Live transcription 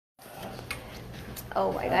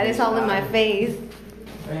Oh my god, it's all in my face.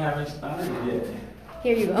 They haven't started yet.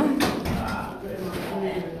 Here you go.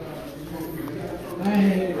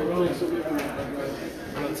 Hey,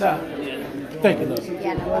 what's up? Thank you, love.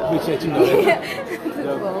 Yeah, no. Appreciate you know that. Yeah,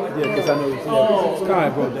 because I know it's kind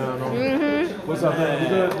of broke down on. What's up, man? You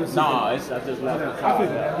good? No, I just left the car. I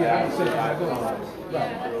figured that. Yeah, I said I go.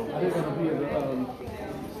 Right. I didn't want to be able to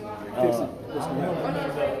fix it.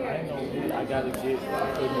 I got the kids.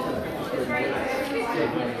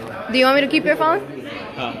 Do you want me to keep your phone?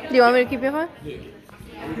 Do you want me to keep your phone?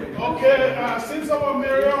 Okay, since our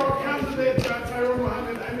mayoral candidate, Tyrone,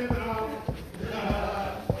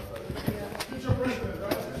 future president,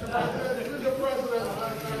 right? Future president,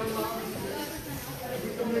 we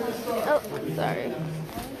can make a start. Oh, sorry.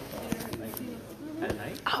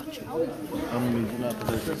 Ouch.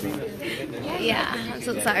 Yeah, I'm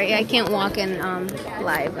so sorry. I can't walk and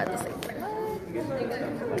live at the same time.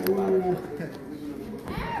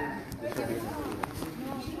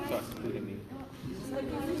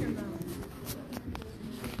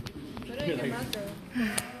 Yeah.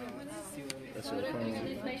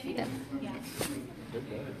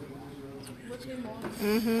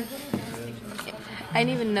 I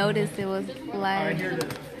didn't even notice it was live.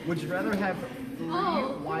 Would you rather have free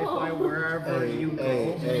Wi-Fi wherever you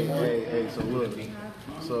go? Hey, so look.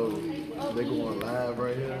 So they going live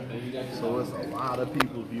right here. So it's a lot of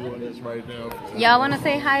people viewing this right now. Y'all want to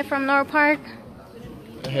say hi from North Park?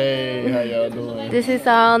 Hey, how y'all doing? This is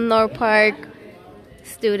all North Park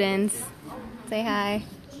students. Say hi.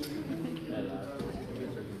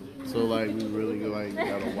 So like we really like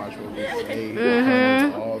gotta watch what we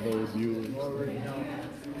say. All those viewers. Oh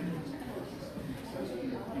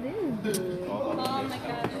my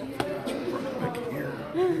god.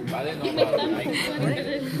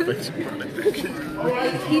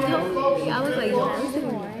 He told me, I was like,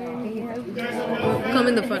 come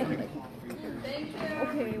in the front.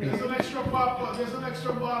 There's an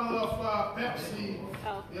extra bottle of Pepsi.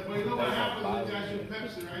 Yeah, but you know what happens when you guys drink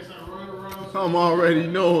Pepsi, right? It's like running around. I'm already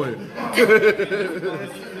knowing.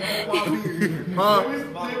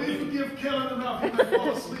 Maybe forgive Kellen enough and then fall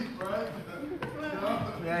asleep, right?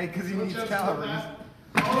 Yeah, because he needs calories.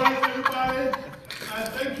 All right, everybody.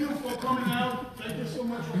 Thank you for coming out. Thank you so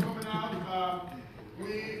much for coming out.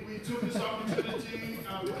 We took this opportunity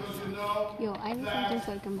because you know Yo, I need something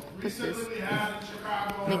so I can put this. recently we had in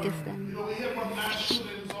Chicago. Make it stand. You know, we hear from mass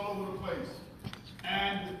shootings all over the place.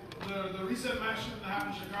 And the recent mass shooting that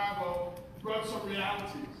happened in Chicago brought some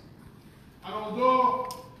realities. And although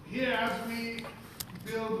here as we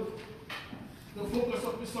build the focus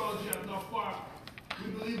of Pistology at North Park,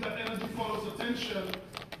 we believe that energy follows attention,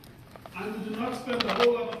 and we do not spend a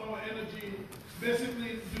whole lot of our energy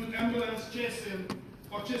basically doing ambulance chasing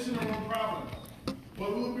or chasing our own problems.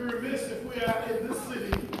 But we would be remiss if we are in this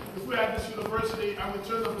city, if we are at this university, and we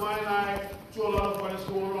turn a blind eye to a lot of what is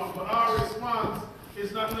going on. But our response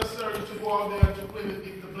is not necessarily to go out there and to play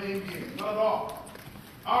the blame game, not at all.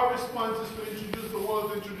 Our response is to introduce the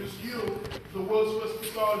world, introduce you, the world's first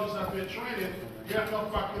physiologists that we're training here at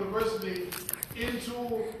North Park University,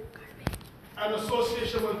 into an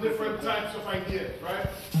association with different types of ideas, right?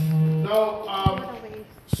 Now,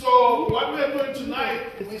 so what we're doing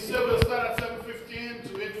tonight, we said we'll start at 7:15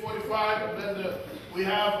 to 8:45, and then we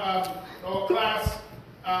have our class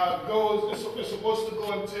is supposed to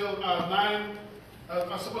go until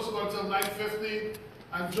 9:50,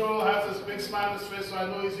 and Joel has this big smile on his face, so I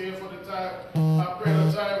know he's here for the time, period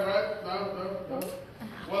of time, right? No.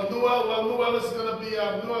 Well, Noel is gonna be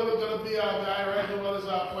our guy, right? Noel is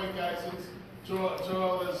our point guy since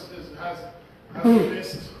Joel has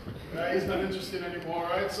missed. Right? He's not interested anymore,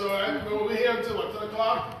 right? So we'll be here until what, 10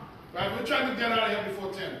 o'clock? Right? We're trying to get out of here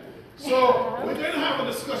before 10. So we're going to have a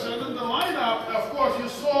discussion. And in the lineup, of course, you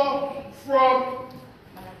saw from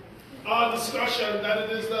our discussion that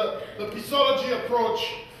it is the Pistology approach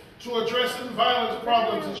to addressing violence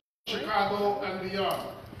problems in Chicago and beyond.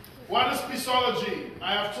 What is Pistology?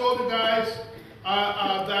 I have told you guys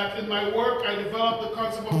that in my work I developed the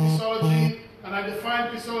concept of Pistology, and I define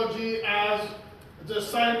Pistology as the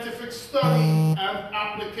scientific study and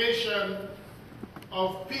application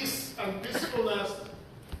of peace and peacefulness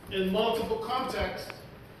in multiple contexts,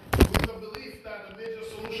 with the belief that the major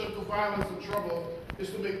solution to violence and trouble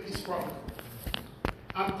is to make peace profit.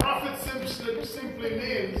 And profit simply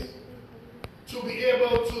means to be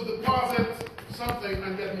able to deposit something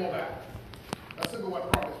and get more back. That's simply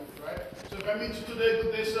what profit means, right? So if I meet you today,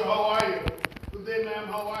 good day, sir, how are you? Good day, ma'am,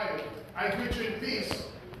 how are you? I greet you in peace.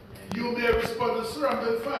 You may respond, sir, I'm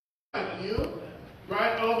doing fine. And you?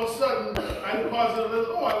 right? All of a sudden, I deposit a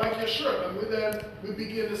little, oh, I like your shirt. And we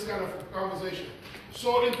begin this kind of conversation.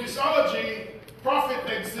 So in physiology, profit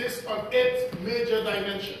exists on 8 major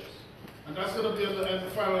dimensions. And that's going to be in the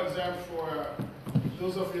final exam for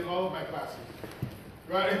those of you in all of my classes.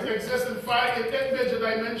 Right? It exists in 8 major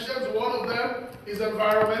dimensions. One of them is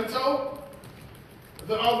environmental.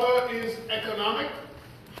 The other is economic.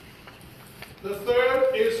 The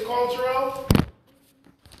third is cultural.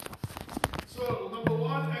 So number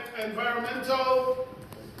 1, environmental,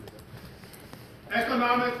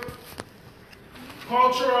 economic,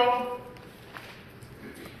 cultural,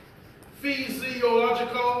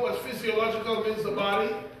 physiological. What physiological means the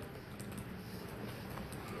body.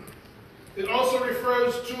 It also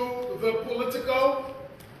refers to the political,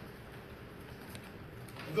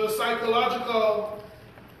 the psychological,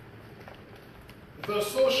 the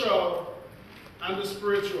social, and the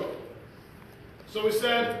spiritual. So we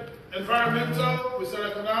said environmental, we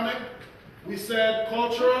said economic, we said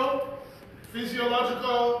cultural,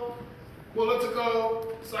 physiological,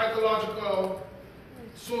 political, psychological,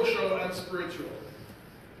 social, and spiritual.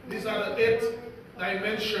 These are the 8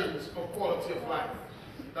 dimensions of quality of life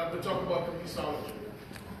that we talk about in physiology.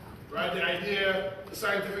 Right? The idea, the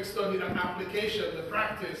scientific study and application, the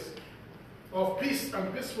practice of peace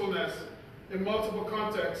and peacefulness in multiple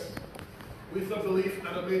contexts, with the belief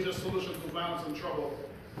that a major solution to violence and trouble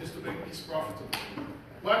is to make peace profitable.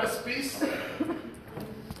 What is peace?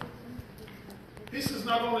 Peace is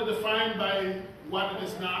not only defined by what it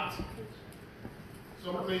is not.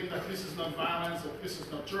 Some think that peace is not violence or peace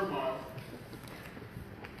is not turmoil.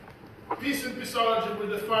 Peace in peaceology we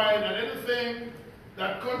define as anything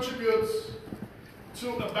that contributes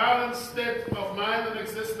to a balanced state of mind and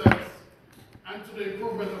existence and to the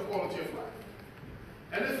improvement of quality of life.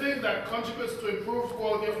 Anything that contributes to improved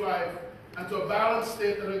quality of life and to a balanced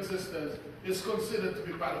state of existence is considered to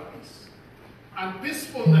be part of peace. And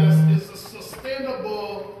peacefulness is a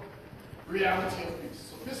sustainable reality of peace.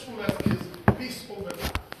 So peacefulness is peace over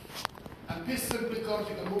time. And peace simply comes,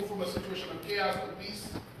 you can move from a situation of chaos to peace.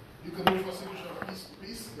 You can move from a situation of peace to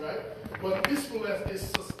peace, right? But peacefulness is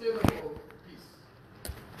sustainable peace.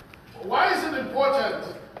 Why is it important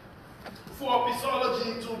for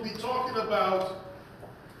peaceology to be talking about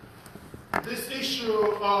this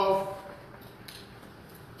issue of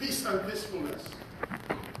peace and peacefulness?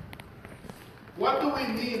 What do we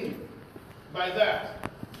mean by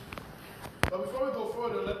that? But before we go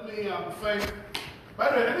further, let me thank, by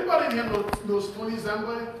the way, anybody in here knows Tony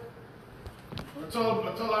Zambwe? A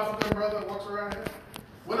tall African brother that walks around here.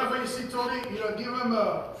 Whenever you see Tony, give him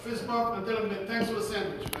a fist bump and tell him that thanks for the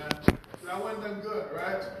sandwich, man. That went done good,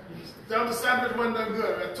 right? Tell him the sandwich went done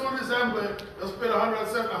good, right? Tony Zambwe has paid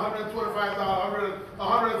 $125,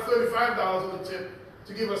 $135 of the tip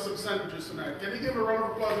to give us some sandwiches tonight. Can you give a round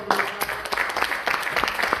of applause for that?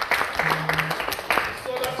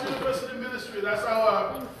 So that's university ministry. That's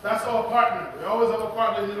our partner. We always have a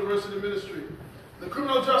partner in university ministry. The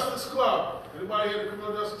Criminal Justice Club. Anybody here in the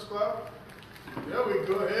Criminal Justice Club? There we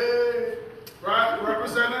go. Hey. Right?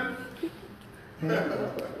 Representing?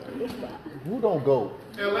 Who don't go?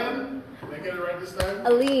 Ellen? Did I get it right this time?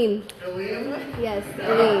 Aline. Ellen? Yes,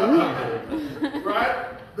 Aline.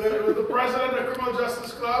 Right? The president of the Criminal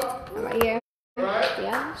Justice Club? Right here. Right?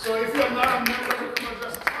 Yeah. So if you're not a member of the Criminal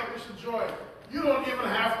Justice Club, you should join. You don't even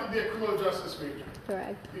have to be a criminal justice major.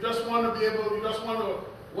 Correct. You just want to be able, you just want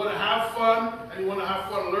to have fun, and you want to have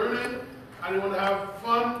fun learning, and you want to have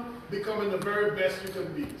fun becoming the very best you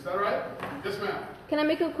can be. Is that right? Yes, ma'am. Can I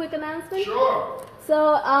make a quick announcement? Sure.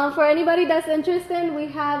 So for anybody that's interested, we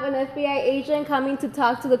have an FBI agent coming to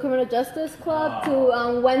talk to the Criminal Justice Club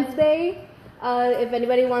on Wednesday. If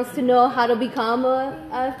anybody wants to know how to become a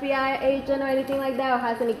FBI agent or anything like that, or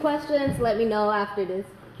has any questions, let me know after this.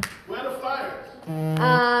 Where are the flyers?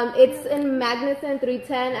 It's in Magnuson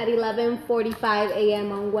 310 at 11:45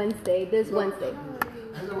 a.m. on Wednesday, this Wednesday.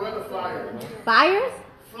 And then where are the flyers? Fires?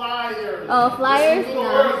 Flyers. Oh, flyers? Listen to the No.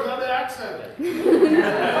 words, not the accent.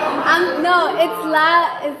 No,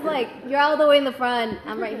 it's like, you're all the way in the front.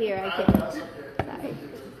 I'm right here. I can't. That's okay. Sorry.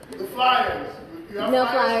 The flyers. You have No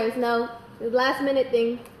flyers, no. The last minute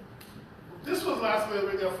thing. This was last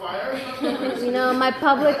minute we got fired. My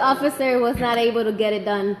public officer was not able to get it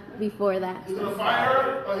done before that. You gonna fire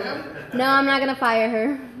her or him? No, I'm not going to fire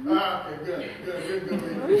her. Okay, good.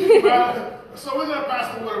 So we're gonna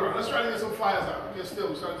pass the word around. Let's try to get some flyers out. Okay, still,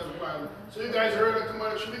 we're trying to get some flyers. So you guys heard it. Come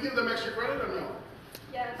on, should we give them extra credit or no?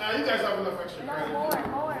 Yes. Nah, you guys have enough extra credit.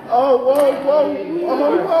 More. Oh, whoa.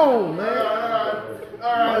 Hold on, man.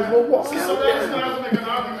 All right. Sister Mary's gonna have to make an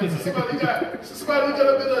argument. Sister Mary, you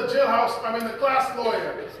gotta be the class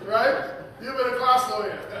lawyer, right? You've been in class now,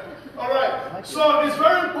 yeah. All right. So it's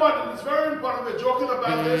very important. It's very important. We're joking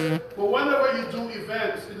about this, but whenever you do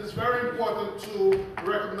events, it is very important to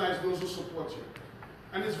recognize those who support you.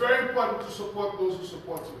 And it's very important to support those who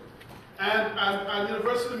support you. And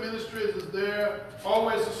University Ministries is there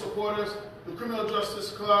always to support us. The Criminal Justice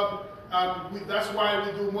Club, that's why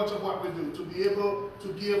we do much of what we do, to be able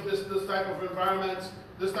to give this type of environments,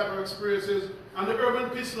 this type of experiences. And the Urban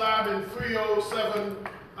Peace Lab in 307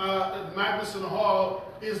 Magnuson Hall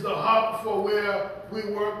is the hub for where we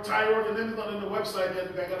work. Tyrone, and then it's not on the website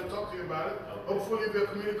yet, I got to talk to you about it. Hopefully your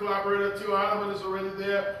community collaborator, Tyrone is already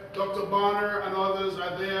there, Dr. Bonner and others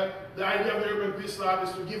are there. The idea of the Urban Peace Lab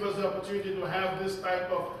is to give us the opportunity to have this type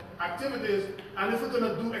of activities, and if we're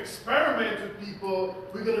going to do experiment with people,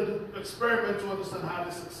 we're going to do experiment to understand how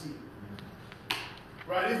they succeed.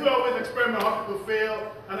 Right? If we always experiment how people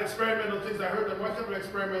fail and experiment on things that hurt them, why can't we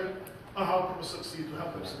experiment on how people succeed to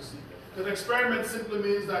help them succeed? Because experiment simply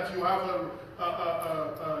means that you have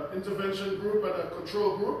an intervention group and a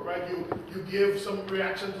control group, right? You give some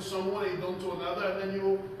reaction to someone and you don't to another, and then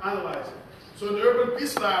you analyze it. So in the Urban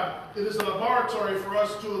Peace Lab, it is a laboratory for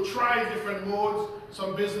us to try different modes,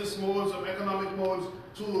 some business modes, some economic modes,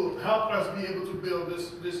 to help us be able to build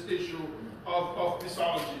this issue of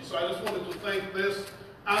peaceology. So I just wanted to thank this.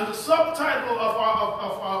 And the subtitle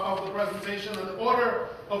of the presentation and the order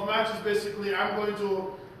of match is basically, I'm going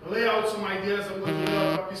to lay out some ideas, I'm going to lay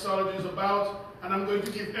out what peaceology is about, and I'm going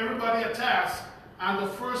to give everybody a task. And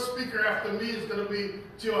the first speaker after me is going to be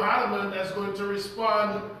Theo Hardeman, that's going to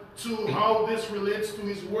respond to how this relates to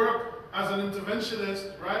his work as an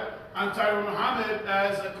interventionist, right? And Tyrone Mohammed,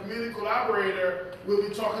 as a community collaborator, will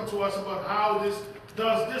be talking to us about how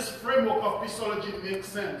this framework of peaceology make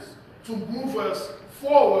sense to move us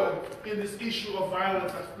forward in this issue of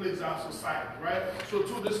violence that plagues our society, right? So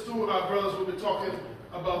these two brothers will be talking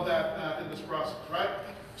about that in this process, right?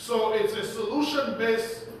 So it's a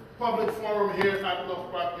solution-based public forum here at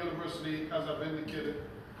North Park University, as I've indicated.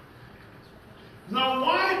 Now,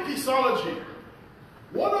 why peaceology?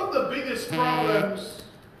 One of the biggest problems,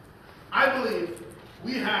 I believe,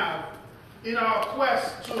 we have in our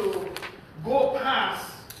quest to go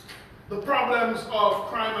past the problems of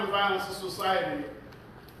crime and violence in society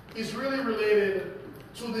is really related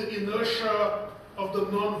to the inertia of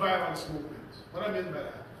the non-violence movement. What do I mean by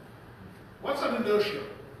that? What's an inertia?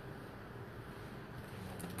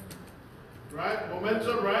 Right?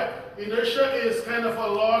 Momentum, right? Inertia is kind of a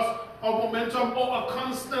loss of momentum or a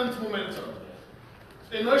constant momentum.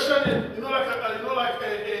 Inertia, you know, like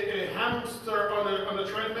a hamster on a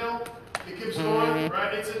treadmill. It keeps going,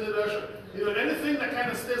 right? It's in inertia. You know, anything that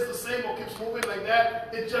kind of stays the same or keeps moving like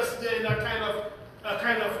that, it just stays in a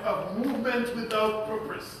kind of movement without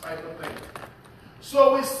purpose type of thing.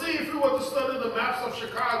 So we see, if we were to study the maps of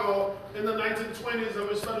Chicago in the 1920s and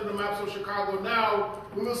we study the maps of Chicago now,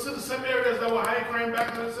 we will see the same areas that were high crime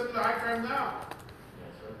back then, the same high crime now.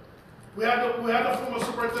 We had the former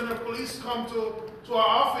superintendent of police come to our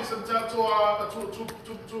office and tell to our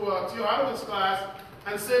Adams class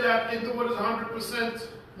and say that Inglewood is 100%,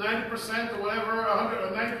 90% or whatever, 100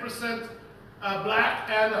 or 90% black,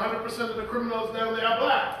 and 100% of the criminals down there are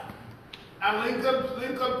black. And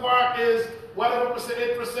Lincoln Park is whatever percent,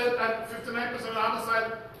 8% and 59% of the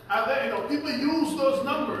homicide are there. You know, people use those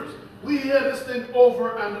numbers. We hear this thing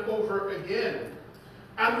over and over again.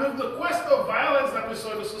 And with the quest of violence that we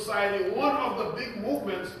saw in the society, one of the big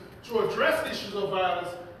movements to address issues of violence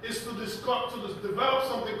is to develop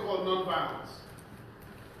something called nonviolence.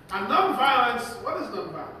 And nonviolence, what is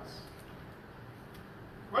nonviolence?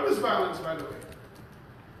 What is violence, by the way?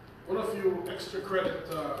 One of you extra credit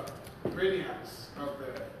brainiacs out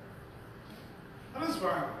there. What is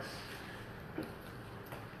violence?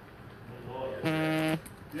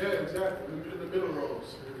 Yeah, exactly. In the middle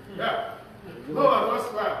rows. Yeah. No, what's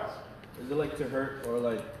violence? Is it like to hurt or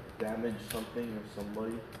like damage something or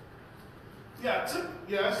somebody? Yeah,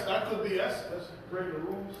 yes, that could be yes. That's breaking the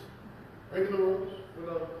rules. Breaking the rules.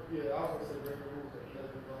 Yeah, I was going to say breaking the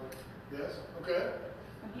rules. Yes, okay.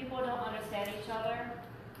 When people don't understand each other.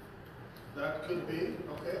 That could be,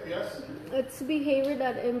 okay, yes. It's behavior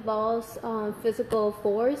that involves physical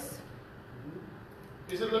force.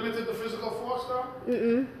 Is it limited to physical force, though?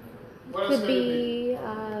 Mm-mm. What else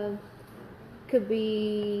Could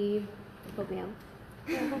be, help me out.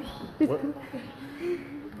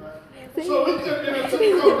 So we could, in a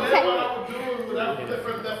typical way, what I would do is we would have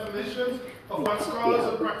different definitions of what scholars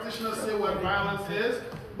and practitioners say what violence is.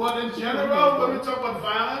 But in general, when we talk about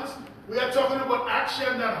violence, we are talking about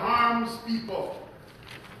action that harms people.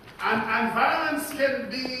 And violence can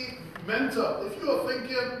be mental. If you're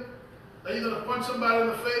thinking that you're going to punch somebody in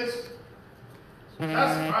the face,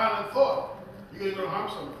 That's violent thought. You're going to harm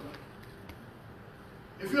someone.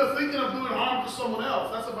 If you're thinking of doing harm to someone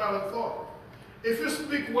else, that's a violent thought. If you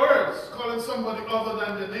speak words calling somebody other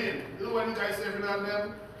than their name, you know what you guys say every now and then?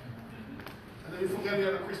 And then you forget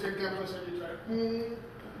you're at a Christian campus and you try,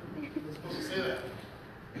 you're supposed to say that.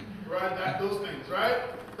 Right? Those things, right?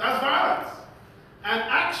 That's violence. And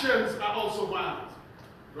actions are also violent.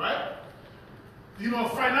 Right? You know,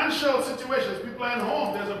 financial situations, people are at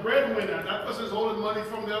home, there's a breadwinner, that person is holding money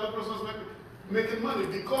from the other person's making money.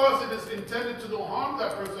 Because it is intended to do harm to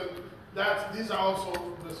that person, these are also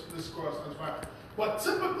discussed as violent. But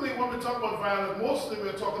typically when we talk about violence, mostly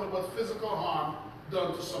we're talking about physical harm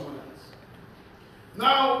done to someone else.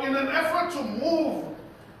 Now, in an effort to move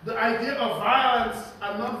the idea of violence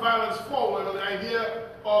and non-violence forward, or the idea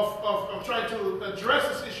of trying to address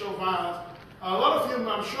this issue of violence, a lot of you,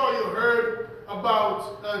 I'm sure you heard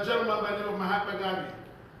about a gentleman by the name of Mahatma Gandhi.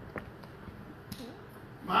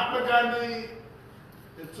 Mahatma Gandhi,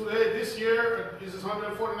 today, this year, is his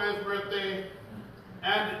 149th birthday,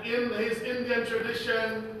 and in his Indian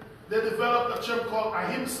tradition, they developed a term called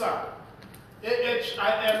ahimsa.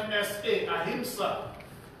 A-H-I-M-S-A, ahimsa.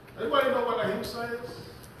 Anybody know what ahimsa is?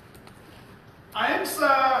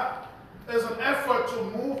 Ahimsa is an effort to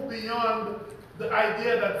move beyond the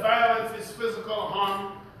idea that violence is physical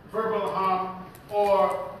harm, verbal harm,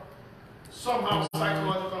 or somehow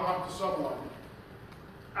psychological harm to someone.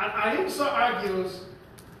 And ahimsa argues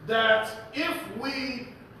that if we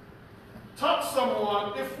touch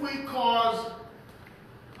someone, if we cause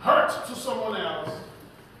hurt to someone else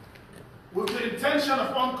with the intention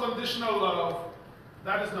of unconditional love,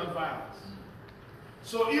 that is not violence.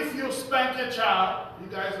 So if you spank your child, you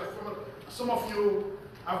guys are, some of you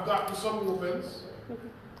have gotten some whoopings,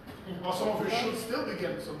 or some of you should still be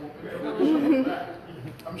getting some whoopings.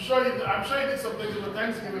 I'm sure you did some things in the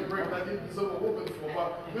Thanksgiving break that you deserve a whooping for,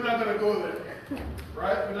 but we're not going to go there,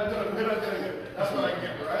 right? We're not going to get it. That's what I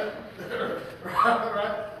get, right?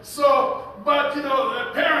 right? So, but you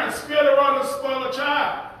know, parents spare the rod and spoil a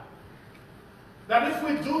child. That if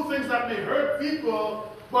we do things that may hurt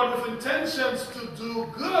people, but with intentions to do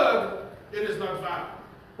good, it is not violent.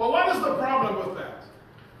 But what is the problem with that?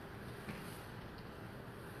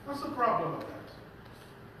 What's the problem with that?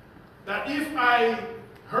 That if I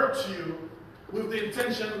hurt you with the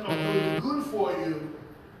intention of doing good for you,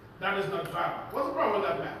 that is not violent. What's the problem with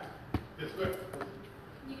that, Matt? It's good.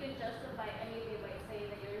 You can justify anything by saying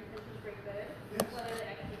that your intentions were good, whether the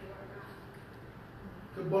activity or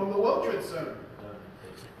not. Could bomb the World Trade Center.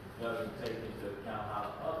 Doesn't take into account how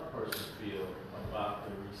the other person feels about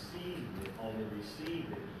the received it, only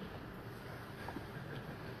received it.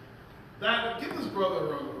 That, give this brother a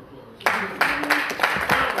round of applause.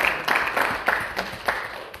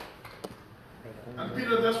 And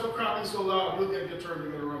Peter, that's for clapping so loud, you'll get your turn to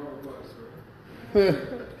get a round of applause.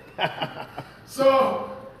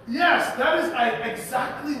 So, yes, that is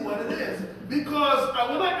exactly what it is. Because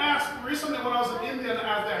when I asked recently when I was in India and I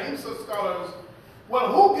asked the Ahimsa scholars, well,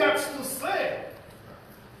 who gets to say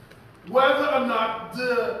whether or not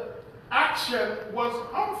the action was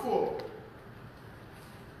harmful?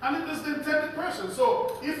 And it is the intended person.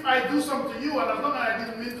 So if I do something to you and as long as I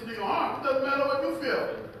didn't mean to do you harm, it doesn't matter what you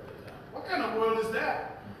feel. What kind of world is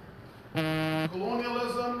that?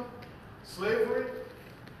 Colonialism, slavery,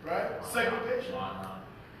 right? Segregation.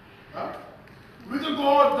 Huh? We can go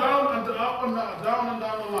on down and up and down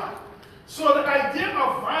the line. So the idea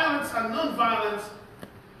of violence and non-violence,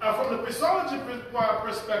 from the Christology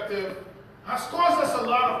perspective, has caused us a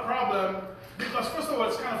lot of problem because, first of all,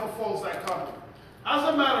 it's kind of a false dichotomy.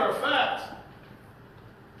 As a matter of fact,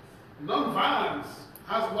 non-violence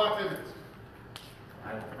has what in it?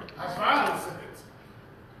 Has violence in it.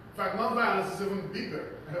 In fact, non-violence is even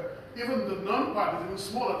bigger. Even the non-part is even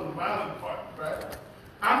smaller than the violent part, right?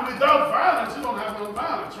 And without violence, you don't have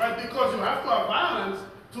non-violence, right? Because you have to have violence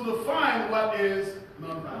to define what is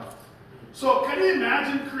non-violence. So can you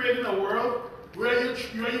imagine creating a world where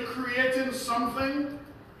you're creating something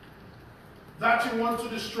that you want to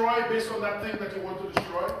destroy based on that thing that you want to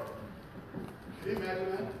destroy? Can you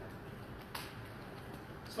imagine that?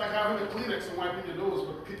 It's like having a Kleenex and wiping your nose,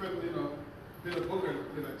 but keeping, bit of booger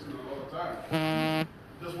Kleenex, all the time.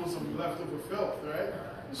 Just want some leftover filth, right?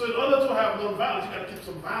 So in order to have non-violence, you got to keep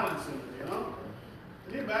some violence in it,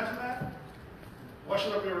 Can you imagine that?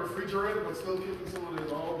 Washing up your refrigerator, but still keeping some of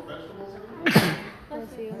those old vegetables in it?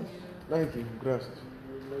 Thank you. Gracias.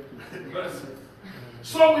 Gracias.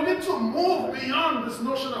 So we need to move beyond this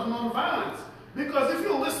notion of non-violence. Because if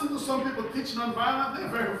you listen to some people teach non-violence, they're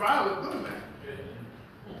very violent, don't they?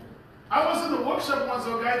 I was in a workshop once,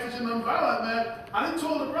 a guy teaching non-violent, man, and he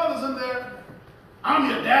told the brothers in there, I'm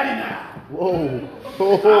your daddy now. Whoa.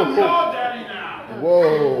 I'm your daddy now.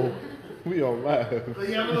 Whoa. We on live. So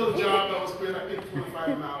he had a little job that was paying like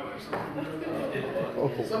 $8.25 an hour or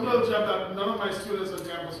something. Some little job that none of my students on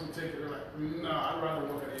campus would take it. They're like, no, I'd rather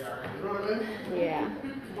work at ARA. You know what I mean? Yeah.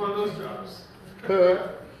 One of those jobs.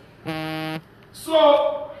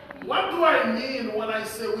 So, what do I mean when I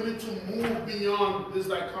say we need to move beyond this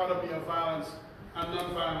dichotomy of violence and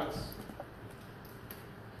nonviolence?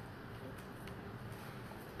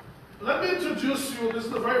 Let me introduce you, this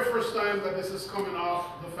is the very first time that this is coming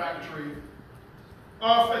off the factory,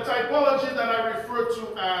 of a typology that I refer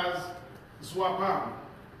to as ZWAPAM.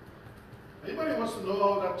 Anybody wants to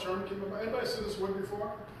know how that term came about? Anybody seen this word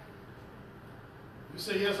before? If you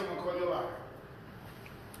say yes, I'm going to call you a liar.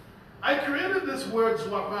 I created this word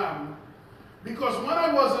ZWAPAM because when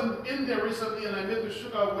I was in India recently and I made the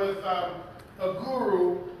sugar with a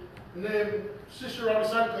guru named Shishir Ravi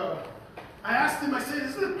Shankar, I asked him, I said,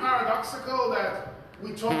 isn't it paradoxical that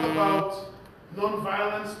we talk about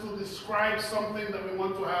nonviolence to describe something that we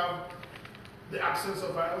want to have the absence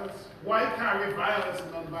of violence? Why carry violence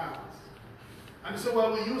and nonviolence? And he said,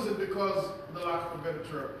 well, we use it because of the lack of a better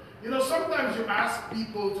term. You know, sometimes you ask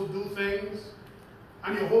people to do things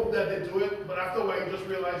and you hope that they do it, but after a while you just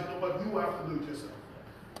realize, you know what, you have to do it yourself.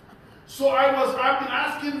 So I've been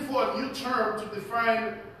asking for a new term to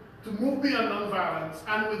define, to move beyond nonviolence,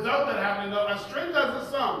 and without that happening, now, as strange as it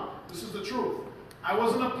sounds, this is the truth. I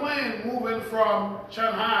was in a plane moving from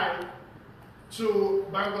Shanghai to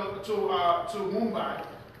Mumbai,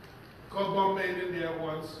 called Bombay in India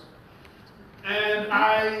once, and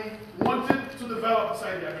I wanted to develop this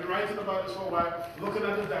idea. I've been writing about this for a while, looking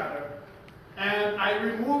at the data, and I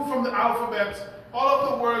removed from the alphabet all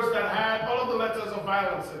of the words that had all of the letters of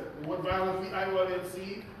violence in it. The word violence,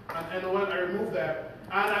 V-I-O-L-E-N-C, and N-O-N, I removed that.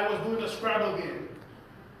 And I was doing a Scrabble game.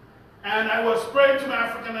 And I was praying to my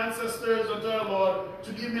African ancestors and to the Lord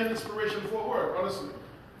to give me an inspiration for a word, honestly.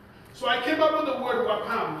 So I came up with the word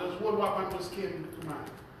wapam. The word wapam just came to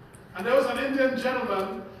mind. And there was an Indian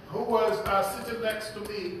gentleman who was sitting next to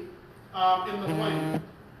me in the plane.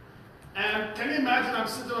 And can you imagine, I'm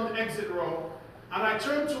sitting on the exit row, and I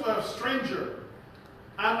turned to a stranger,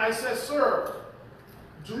 and I said, sir,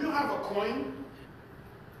 do you have a coin?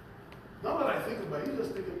 Now that I think about it, you're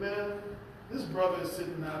just thinking, man, this brother is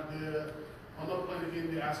sitting out there on the plane in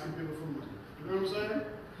India asking people for money. You know what I'm saying?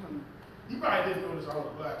 He probably didn't notice I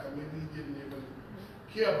was black, or maybe he didn't even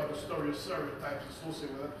care about the stereotypes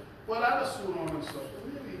associated with it. But I had a suit on and stuff,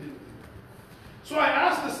 but maybe he didn't. So I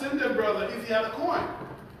asked this Indian brother if he had a coin.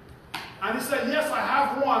 And he said, yes, I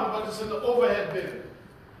have one, but it's in the overhead bin.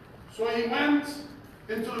 So he went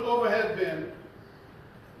into the overhead bin,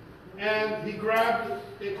 and he grabbed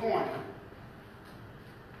a coin.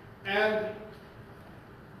 And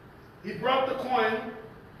he brought the coin.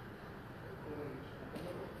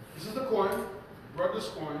 This is the coin. Brought this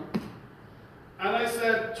coin. And I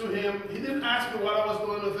said to him, he didn't ask me what I was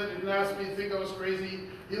doing with it. He didn't ask me, think I was crazy.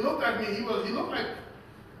 He looked at me. He looked like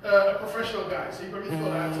a professional guy. So he probably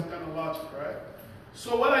thought I had some kind of logic, right?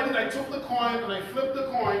 So what I did, I took the coin and I flipped the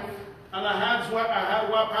coin, and I had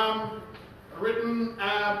wapam written, and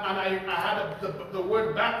I had the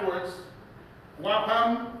word backwards,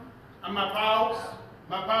 wapam, and my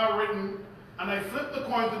power written, and I flipped the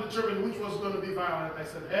coin to determine which was going to be violent. I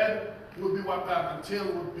said head would be wapam and tail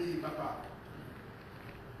would be mapam.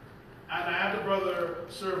 And I had the brother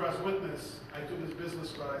serve as witness. I took his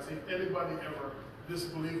business card. I said, if anybody ever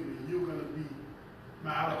disbelieve me, you're going to be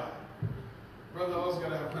my alibi. Brother always got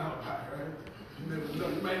to have an alibi, right? You never know,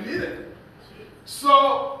 you might need it.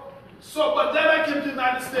 But then I came to the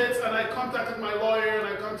United States and I contacted my lawyer and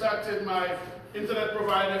I contacted my internet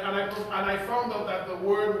provider, and I found out that the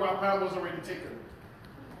word wapam was already taken.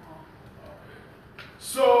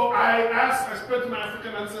 So I spoke to my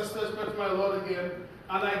African ancestors, spoke to my Lord again,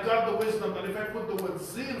 and I got the wisdom that if I put the word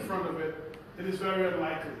Z in front of it, it is very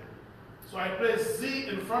unlikely. So I placed Z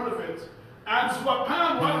in front of it, and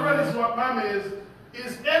ZWAPAM, what really ZWAPAM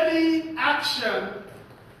is any action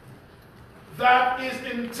that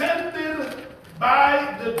is intended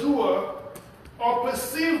by the doer or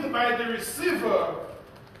perceived by the receiver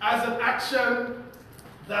as an action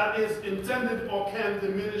that is intended or can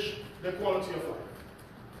diminish the quality of life.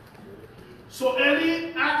 So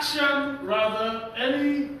any action, rather,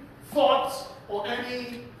 any thought or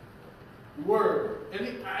any word,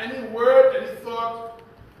 any word, any thought,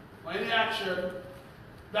 or any action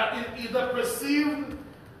that is either perceived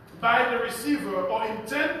by the receiver or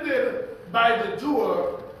intended by the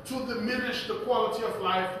doer to diminish the quality of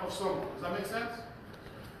life of someone. Does that make sense?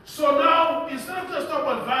 So now, instead of just talking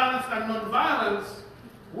about violence and non-violence,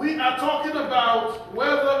 We are talking about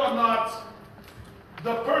whether or not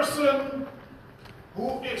the person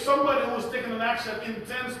who, if somebody who is taking an action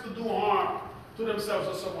intends to do harm to themselves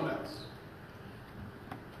or someone else.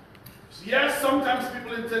 Yes, sometimes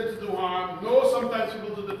people intend to do harm. No, sometimes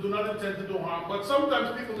people do not intend to do harm. But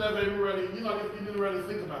sometimes people never even really, you didn't really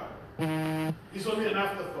think about it. It's only an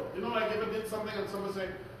afterthought. You know, like if I did something and someone say,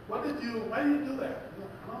 why did you do that?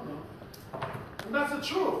 I don't know. And that's the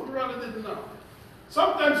truth. You really didn't know.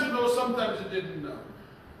 Sometimes you know, sometimes you didn't know.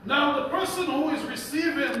 Now, the person who is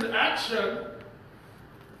receiving the action,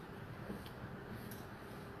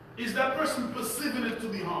 is that person perceiving it to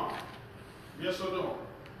be harm? Yes or no?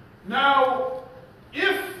 Now,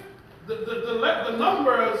 if the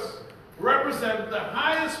numbers represent the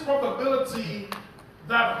highest probability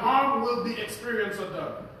that harm will be experienced or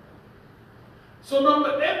done. So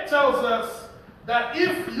number 8 tells us that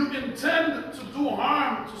if you intend to do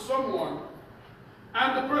harm to someone,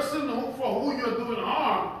 and the person for who you're doing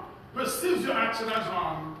harm perceives your action as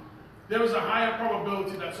harm, there is a higher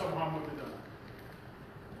probability that some harm will be done.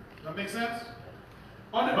 Does that make sense?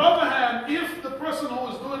 On the other hand, if the person who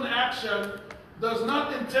is doing the action does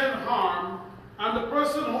not intend harm, and the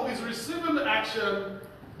person who is receiving the action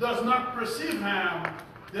does not perceive harm,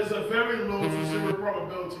 there's a very low to zero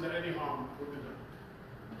probability that any harm will be done.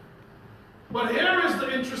 But here is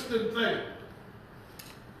the interesting thing.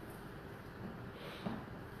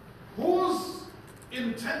 Whose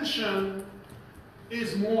intention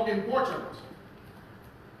is more important?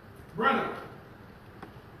 Brennan,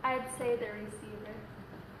 I'd say the receiver.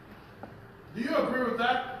 do you agree with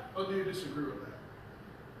that, or do you disagree with that?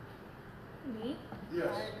 Me? Yes.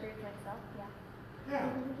 I agree with myself, yeah. Yeah.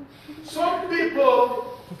 Some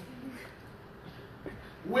people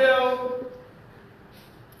will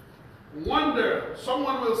wonder,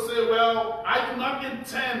 someone will say, well, I do not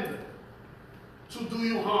intend to do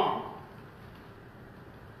you harm.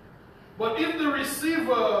 But if the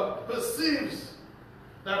receiver perceives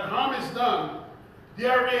that harm is done,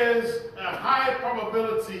 there is a high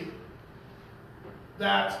probability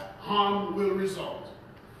that harm will result.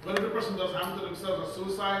 Whether the person does harm to themselves or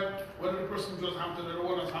suicide, whether the person does harm to their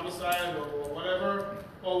own as homicide or whatever,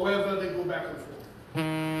 or whether they go back and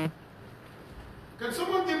forth. Can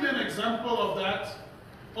someone give me an example of that?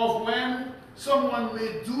 Of when someone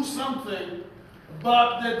may do something,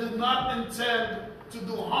 but they did not intend to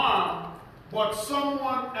do harm, but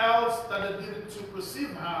someone else that they did it to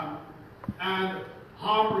perceive harm, and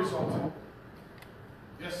harm resulted.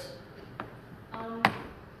 Yes?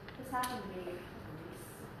 This happened to me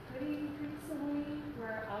pretty recently,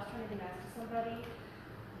 where I was trying to be nice to somebody.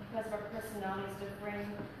 Because our personality is different,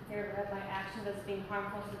 they read my actions as being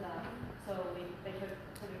harmful to them. So they took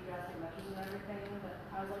pretty drastic measures and everything, but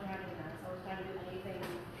I was only trying to be nice. I was trying to do anything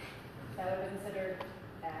that would be considered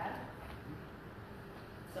bad.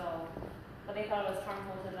 So, but they thought it was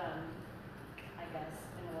harmful to them, I guess,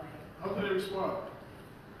 in a way. How did they respond?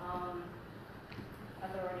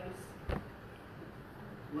 Authorities.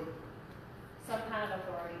 What? Some kind of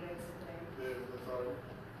authority, basically. The authority.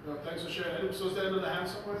 No, thanks for sharing. So is there another hand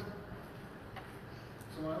somewhere?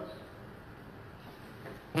 Someone else?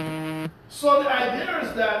 So the idea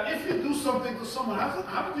is that if you do something to someone,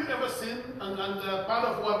 haven't you ever seen, and part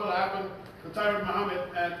of what will happen to Tyrone Muhammad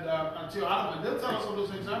and Theo Hartman, they'll tell us of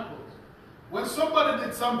those examples. When somebody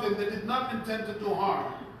did something they did not intend to do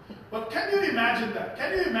harm. But can you imagine that?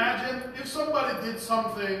 Can you imagine if somebody did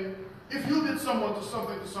something, if you did something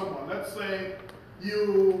to someone, let's say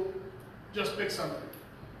you just pick something,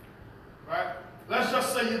 right? Let's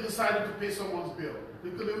just say you decided to pay someone's bill.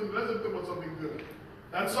 Let's think about something good.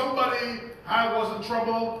 That somebody was in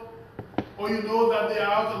trouble, or you know that they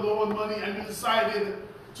are out low on money and you decided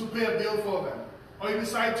to pay a bill for them. Or you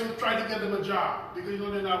decide to try to get them a job because you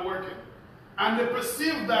know they're not working. And they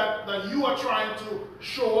perceive that you are trying to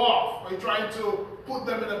show off, or you're trying to put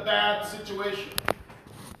them in a bad situation.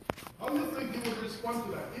 How do you think you would respond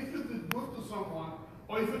to that? If you did good to someone,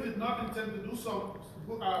 or if you did not intend to do some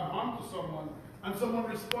harm to someone, and someone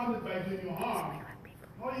responded by doing you harm,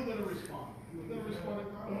 how are you going to respond? You're going to respond in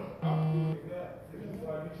kind.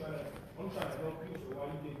 I'm trying to help you, so why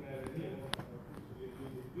you getting mad at me?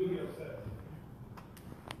 You'll get upset.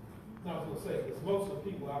 Now, I was going to say, because most of the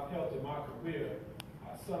people I've helped in my career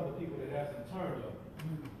are some of the people that hasn't turned up.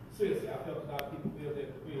 Seriously, I've helped a lot of people build their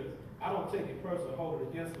careers. I don't take it personally, hold it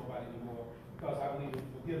against nobody anymore, because I believe in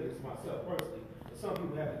forgiveness myself personally. But some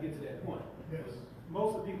people have to get to that point. Yes.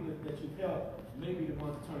 Most of the people that you've helped may be the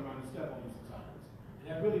ones that turn around and step on you sometimes. And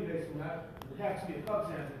that really makes me mad. It has to be a couple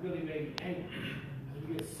times that really made me angry. And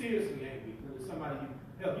you get seriously angry when it's somebody you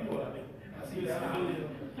help, you know what I mean?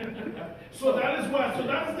 So that is why, so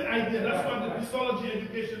that is the idea. That's why the Christology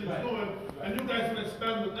education is going, and you guys will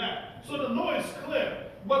expand on that. So the no is clear,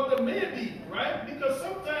 but the maybe, right? Because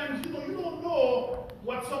sometimes, you don't know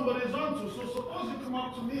what somebody is onto. So suppose you come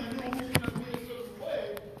up to me and you're looking at me a certain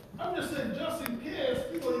way. I'm just saying, just in case,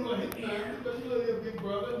 you're a hitman, because you're a big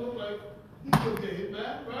brother, look like you could get hit,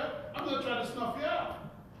 man, right? I'm going to try to snuff you out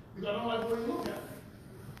because I don't like the way you look at me.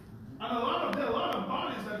 And there are a lot of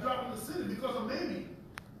bodies that drop in the city because of maybe.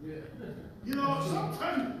 Yeah.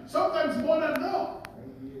 Sometimes more than no.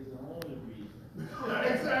 Maybe is the only reason. Yeah,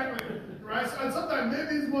 exactly. Right? And sometimes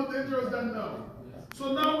maybe it's more dangerous than no.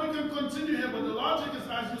 So now we can continue here, but the logic is,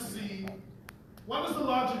 as you see, what is the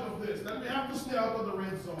logic of this? That we have to stay out of the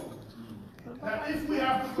red zone. That if we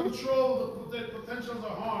have to control the potentials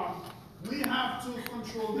of harm, we have to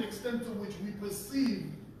control the extent to which we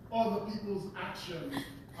perceive other people's actions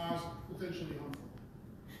as potentially harmful.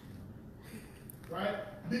 Right?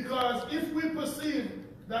 Because if we perceive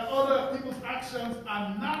that other people's actions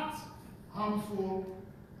are not harmful,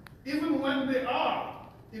 even when they are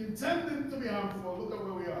intended to be harmful, look at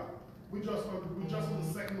where we are. We're just on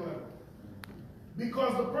the second level.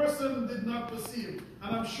 Because the person did not perceive.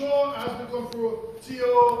 And I'm sure as we go through,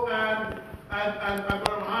 Theo and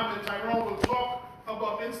Brother Muhammad, Tyrone will talk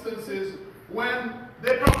about instances when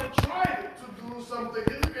they probably tried to do something.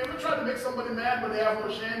 You ever tried to make somebody mad but they have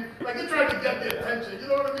no shame? Like you tried to get their attention. You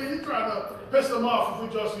know what I mean? You try to piss them off if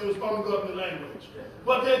we just use ungodly language.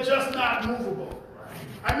 But they're just not movable.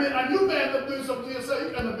 I mean, and you may end up doing something to yourself,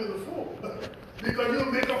 you end up being a fool. Because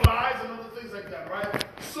you make up lies and other things like that, right?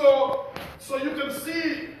 So you can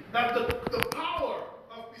see that the power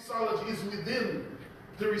of Christology is within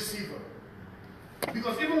the receiver.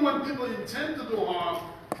 Because even when people intend to do harm,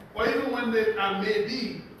 or even when they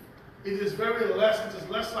maybe, it is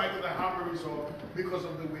less likely that harm will result because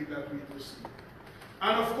of the way that we perceive.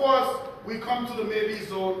 And of course, we come to the maybe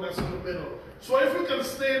zone that's in the middle. So if we can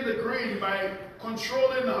stay in the green by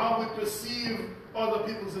controlling how we perceive other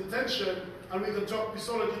people's intention, and we can talk,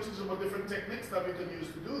 Christology teaches about different techniques that we can use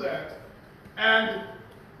to do that, and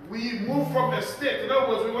we move from a state, in other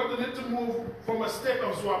words, we want it to move from a state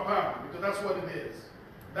of Zwapam, because that's what it is.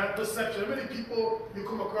 That perception. How many people you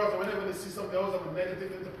come across, and whenever they see something else have a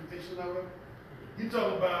negative interpretation of it? You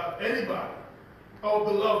talk about anybody, our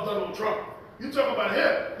beloved Donald Trump. You talk about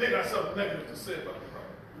him, they got something negative to say about him.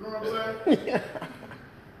 You know what I'm saying?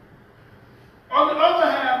 On the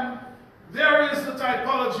other hand, there is the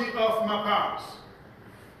typology of Mapaus.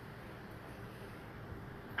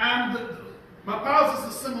 And Mapaus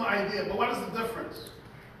is a similar idea, but what is the difference?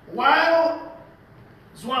 While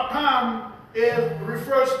Zwapam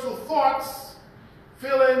refers to thoughts,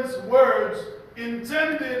 feelings, words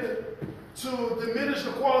intended to diminish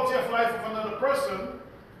the quality of life of another person,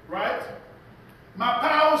 right?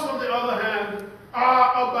 Mapaus, on the other hand,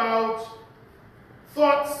 are about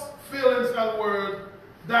thoughts, feelings, and words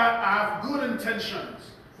that have good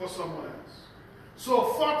intentions for someone else.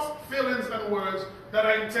 So thoughts, feelings, and words that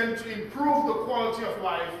are intended to improve the quality of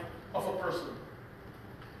life of a person.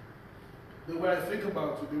 The way I think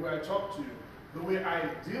about you, the way I talk to you, the way I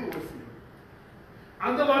deal with you.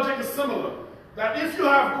 And the logic is similar. That if you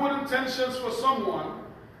have good intentions for someone,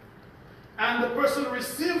 and the person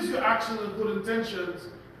receives your actions with good intentions,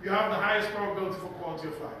 you have the highest probability for quality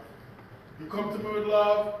of life. You come to me with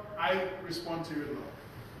love, I respond to you with love.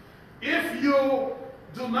 If you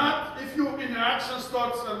do not, if you in your actions,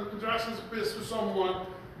 thoughts, and interactions with someone,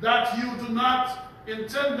 that you do not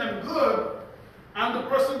intend them good, and the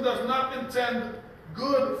person does not intend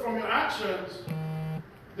good from your actions,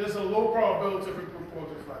 there's a low probability of improved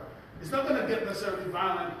quality of life. It's not going to get necessarily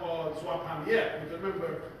violent or Zwapam yet, because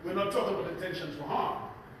remember, we're not talking about intentions for harm.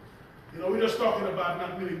 We're just talking about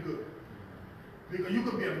not meaning good. Because you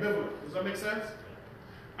could be ambivalent. Does that make sense?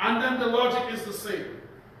 And then the logic is the same.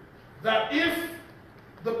 That if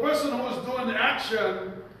the person who is doing the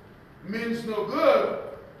action means no good,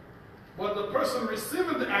 but the person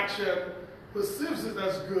receiving the action perceives it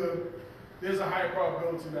as good, there's a high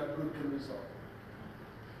probability that good can result.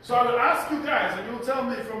 So I will ask you guys, and you'll tell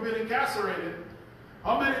me from being incarcerated,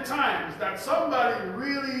 how many times that somebody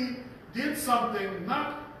really did something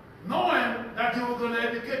not knowing that you were going to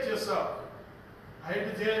educate yourself. I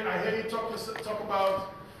hear you talk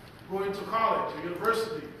about going to college or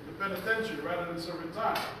university, the penitentiary, rather than serving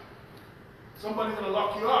time. Somebody's going to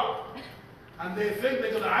lock you up, and they think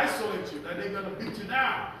they're going to isolate you, that they're going to beat you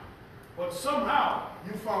down. But somehow,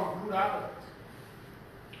 you found good out of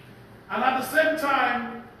it. And at the same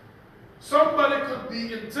time, somebody could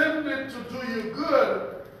be intended to do you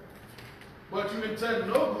good, but you intend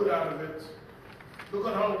no good out of it. Look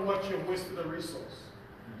at how much you've wasted a resource.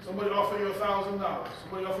 Somebody offer you $1,000.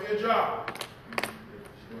 Somebody offer you a job.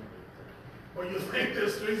 But you think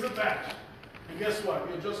there's strings attached. And guess what?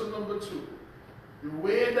 You're just a number 2. You're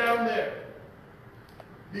way down there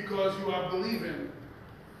because you are believing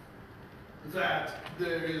that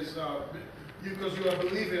there is a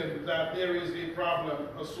problem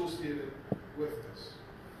associated with this.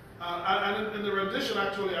 And in the rendition,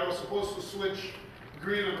 actually, I was supposed to switch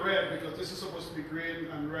green and red because this is supposed to be green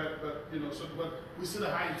and red, but but we see the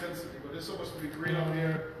high intensity, but it's supposed to be green up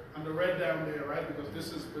here and the red down there, right? Because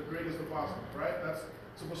the green is the positive, right? That's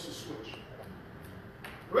supposed to switch.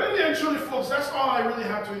 Really and truly, folks, that's all I really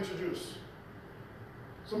have to introduce.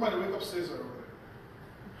 Somebody wake up Caesar over there.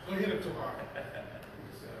 Don't hit it too hard.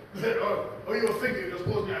 Oh, you were thinking, you're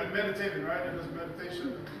supposed to be meditating, right? In this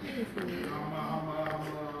meditation.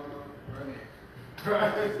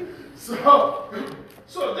 Right?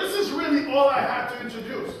 So this is really all I had to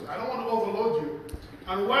introduce. I don't want to overload you.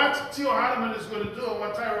 And what Theo Hardeman is going to do, and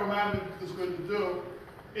what Tyrone is going to do,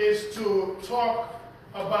 is to talk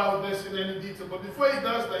about this in any detail. But before he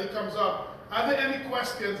does that, he comes up. Are there any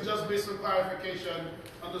questions just based on clarification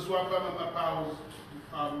on the Zwapam and Mapau's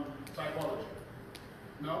typology?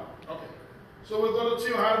 No? Okay. So we'll go to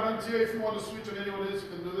Theo Hardeman. Theo, if you want to switch on anyone else, you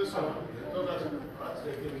can do this. Is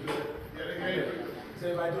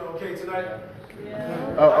everybody doing okay tonight?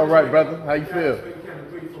 Yeah. All right, brother. How you feel? I kind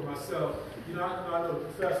of agree for myself. I know the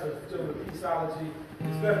professor dealing with peaceology.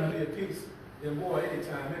 It's better to be at peace than war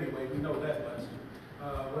anytime anyway. We know that much.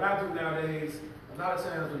 What I do nowadays, a lot of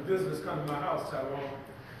times when visitors come to my house, Tyrone,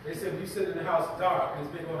 they say, you sit in the house dark, and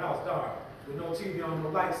it's big old house dark, with no TV on, no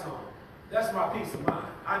lights on. That's my peace of mind.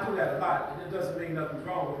 I do that a lot, and it doesn't mean nothing's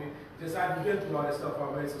wrong with me. Just I've been through all that stuff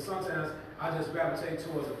already, so sometimes I just gravitate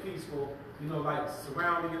towards a peaceful, like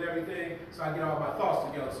surrounding and everything, so I get all my thoughts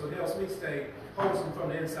together. So it helps me stay wholesome from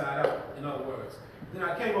the inside out, in other words. Then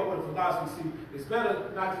I came up with a philosophy, see, it's better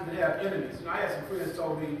not to even have enemies. I had some friends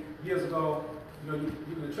told me years ago, you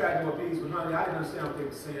can attract more bees with honey. I didn't understand what they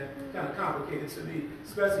were saying. Kind of complicated to me,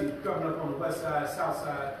 especially coming up on the west side, south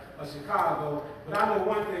side of Chicago. But I know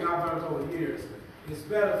one thing I've learned over the years. It's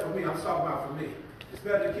better for me, I'm talking about for me, it's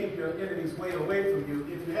better to keep your enemies way away from you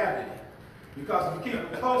if you have any. Because if you keep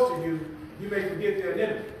them close to you, you may forget they're an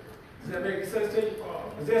enemy. Does that make sense to you?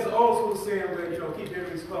 Because there's an old school saying where, keep your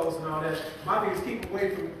enemies close and all that. My thing is keep them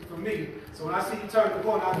away from me. So when I see you turn the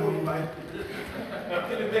corner, I know you might.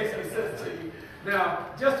 It makes any sense to you. Now,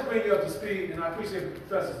 just to bring you up to speed, and I appreciate what the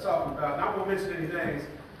professor's talking about, and I won't mention any names,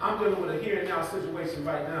 I'm dealing with a here and now situation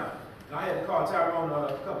right now. And I had to call Tyrone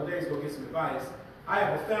a couple of days ago to get some advice. I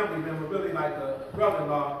have a family member, really like a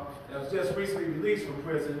brother-in-law, that was just recently released from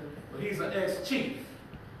prison, but he's an ex-chief.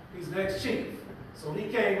 He's an ex-chief. So when he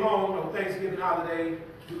came home, Thanksgiving holiday,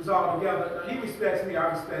 we was all together. Now, he respects me,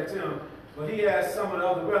 I respect him, but he has some of the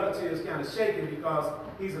other relatives kind of shaken because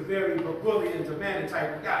he's a very bully and demanding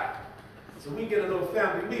type of guy. So we get a little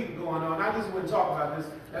family meeting going on. I just wouldn't talk about this.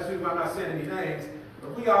 That's the reason why I'm not saying any names.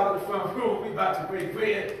 But we all in the front room, we about to break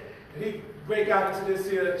bread. And he break out into this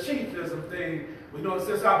here chiefism thing. We know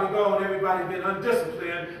since I've been gone, everybody been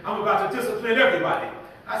undisciplined. I'm about to discipline everybody.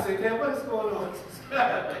 I said, man, what is going on?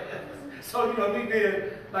 So, me being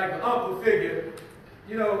like an uncle figure,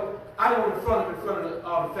 I don't want to front him in front of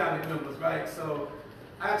all the family members, right? So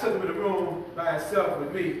I took him in the room by himself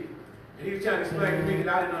with me. And he was trying to explain to me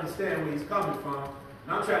that I didn't understand where he's coming from.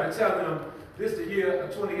 And I'm trying to tell him, this is the year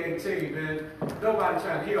of 2018, man. Nobody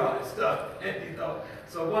trying to hear all this stuff. And,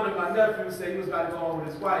 so one of my nephews said he was about to go home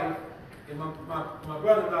with his wife. And my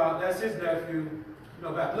brother-in-law, that's his nephew,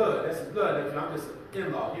 by blood. That's his blood nephew. I'm just an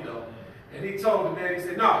in-law, And he told the man, he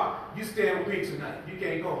said, no, you staying with me tonight. You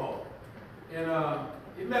can't go home. And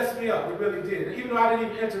it messed me up. It really did. And even though I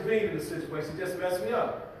didn't even intervene in the situation, it just messed me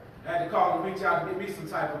up. I had to call and reach out to get me some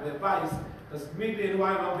type of advice, because me being who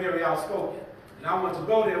I am, I'm very outspoken. And I want to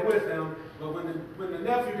go there with him, but when the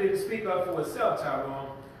nephew didn't speak up for himself,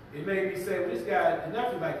 Tyrone, it made me say, well, this guy, the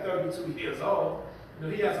nephew like 32 years old,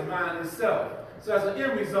 he has a mind himself. So as an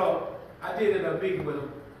end result, I did end up meeting with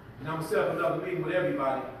him, and I'm going to set up another meeting with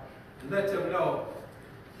everybody, and let them know,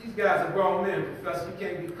 these guys are grown men, Professor, you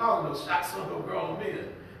can't be calling those shots on no grown men.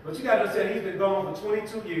 But you got to understand, he's been gone for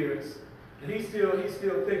 22 years, and he's still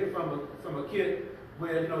thinking from a kid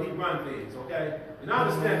where he run things, okay? And I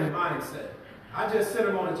understand the mindset. I just sent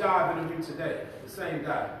him on a job interview today, the same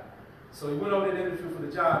guy. So he went over there to interview for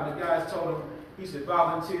the job, and the guys told him he should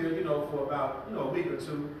volunteer, for about a week or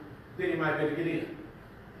two, then he might be able to get in.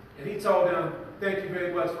 And he told them, thank you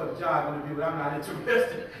very much for the job interview, but I'm not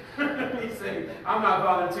interested. He said, I'm not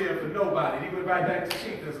volunteering for nobody. He went right back to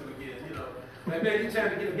chiefism again, Like, man, you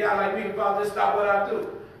trying to get a guy like me to probably just stop what I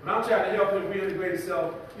do. But I'm trying to help him reintegrate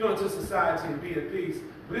himself, into society and be at peace.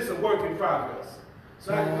 But it's a work in progress.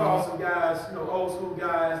 So I can call some guys, old school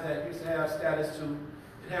guys that used to have status to, and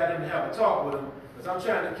have them have a talk with them. Because I'm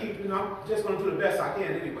trying to keep, I'm just going to do the best I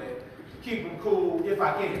can anyway, to keep him cool if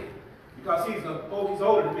I can. Because he's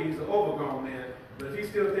older than me, he's an overgrown man. But if he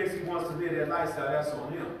still thinks he wants to live that lifestyle, that's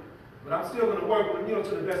on him. But I'm still going to work with him, to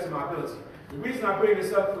the best of my ability. The reason I bring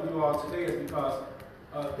this up for you all today is because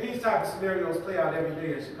these type of scenarios play out every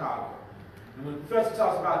day in Chicago. And when the professor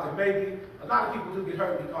talks about the maybe, a lot of people do get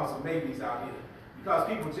hurt because of maybes out here. Because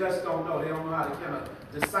people just don't know. They don't know how to kind of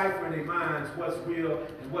decipher in their minds what's real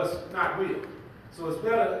and what's not real. So it's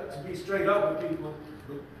better to be straight up with people.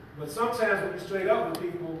 But sometimes when you're straight up with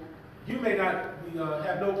people, you may not be,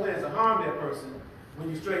 have no plans to harm that person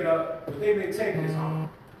when you're straight up, but they may take it as harm.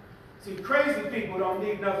 See, crazy people don't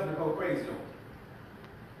need nothing to go crazy on.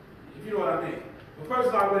 If you know what I mean. If a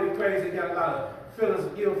person's already crazy, they got a lot of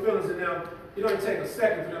feelings, ill feelings in them, it only take a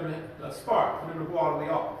second for them to spark, for them to go all the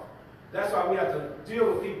way off. That's why we have to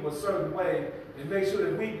deal with people a certain way and make sure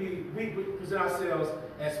that we present ourselves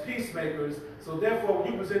as peacemakers. So therefore,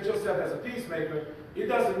 when you present yourself as a peacemaker, it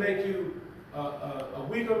doesn't make you a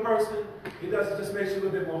weaker person. It doesn't just make you a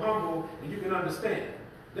little bit more humble and you can understand.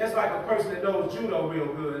 That's like a person that knows judo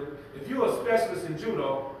real good. If you're a specialist in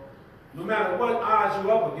judo, no matter what odds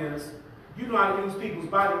you're up against, you know how to use people's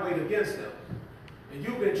body weight against them. And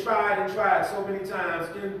you've been tried and tried so many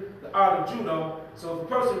times in the art of judo, so if a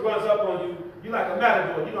person runs up on you, you're like a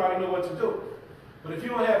matador, you already know what to do. But if you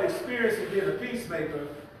don't have experience in being a peacemaker,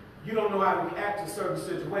 you don't know how to react to certain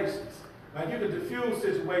situations. Like you can diffuse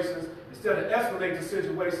situations instead of escalate the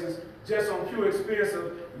situations just on pure experience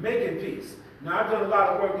of making peace. Now I've done a lot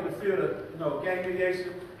of work in the field of gang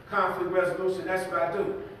mediation, conflict resolution, that's what I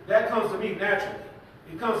do. That comes to me naturally.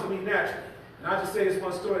 It comes to me naturally. And I'll just say this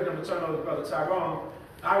one story, then I'm going to turn over to Brother Tyrone.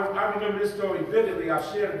 I remember this story vividly. I've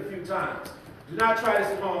shared it a few times. Do not try this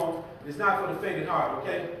at home. It's not for the faint at heart,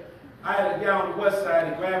 okay? I had a guy on the west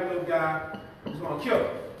side. He grabbed a little guy who was going to kill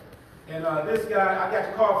him. And this guy, I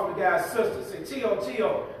got the call from the guy's sister. Say,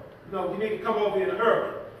 Tio, you need to come over here in a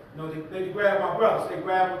hurry. They grabbed my brother. So they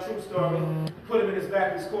grabbed him, true story, put him in his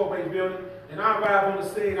back of his corporate building. And I arrived on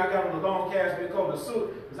the scene. I got on a long cashmere coat and a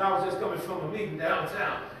suit because I was just coming from a meeting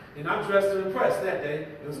downtown. And I'm dressed to impress that day.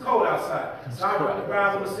 It was cold outside. So I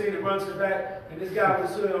arrived on the scene and run to the back. And this guy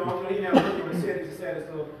was hood on. He didn't have a look at his head. He just had his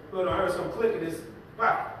little hood on. I heard some click in his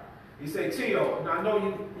pocket. He said, Tio, now I know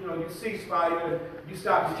you cease fire and you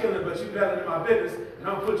stopped the killing, but you meddling in my business, and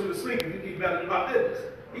I'm gonna put you to sleep if you keep meddling in my business.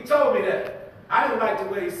 He told me that. I didn't like the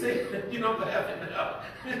way he said it. I'm gonna have it now.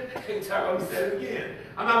 And Tyrone said it again.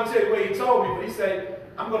 I'm not gonna tell you the way he told me, but he said,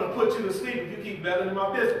 I'm gonna put you to sleep if you keep meddling in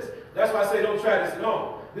my business. That's why I say don't try this at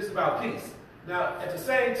home. This is about peace. Now, at the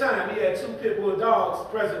same time, he had 2 pit bull dogs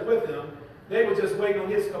present with him. They were just waiting on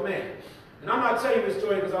his command. And I'm not telling you this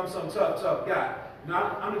story because I'm some tough guy.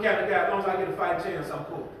 I'm the kind of guy, as long as I get a fighting chance, I'm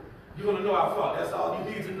cool. You're going to know I fought. That's all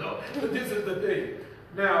you need to know. But this is the thing.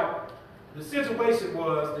 Now, the situation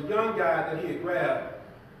was the young guy that he had grabbed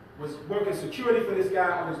was working security for this guy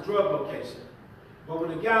on his drug location. But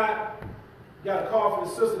when the guy got a call from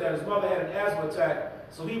his sister that his mother had an asthma attack,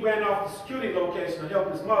 so he ran off the security location to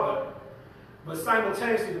help his mother. But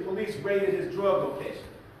simultaneously, the police raided his drug location.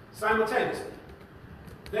 Simultaneously.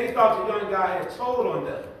 They thought the young guy had told on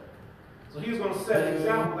them. So he was going to set an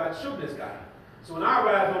example by shooting this guy. So when I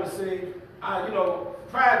arrived on the scene,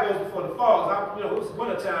 pride goes before the fall. It was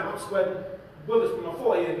wintertime. I'm sweating bullets from my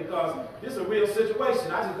forehead because this is a real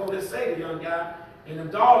situation. I just go there say the young guy, and the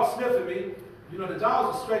dogs sniffing me. The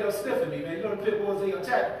dogs were straight up sniffing me, man. The pit bulls, they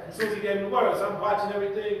attacked as soon as he gave me the word. So I'm watching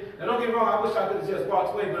everything. Now don't get me wrong, I wish I could have just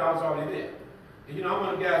walked away, but I was already there. And I'm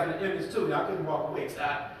one of the guys with the image too. I couldn't walk away.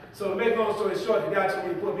 So to make a long story short, the guy told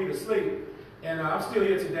me to put me to sleep. And I'm still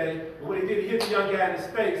here today. But what he did, he hit the young guy in his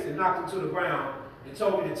face and knocked him to the ground and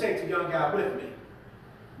told me to take the young guy with me.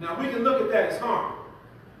 Now, we can look at that as harm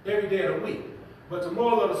every day of the week. But the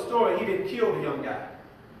moral of the story, he didn't kill the young guy.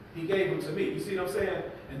 He gave him to me. You see what I'm saying?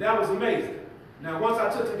 And that was amazing. Now, once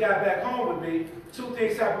I took the guy back home with me, 2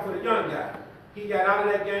 things happened for the young guy. He got out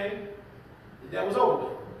of that game. That was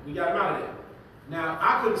over. We got him out of there. Now,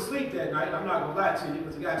 I couldn't sleep that night. I'm not going to lie to you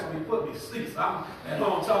because the guy told me to put me to sleep. So I'm at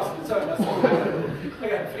home tossing and turning. I said, I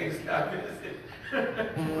got to pay this guy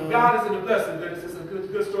business. God is in the blessing business. It's a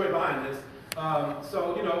good story behind this.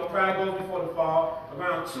 Pride goes before the fall.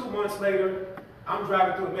 Around 2 months later, I'm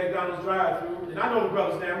driving through a McDonald's drive-thru, and I know the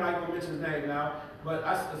brother's name. I'm not going to mention his name now, but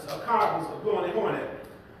a car was blowing their horn at me.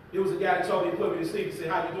 It was a guy that told me to put me to sleep. He said,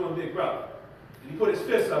 "How you doing, big brother?" And he put his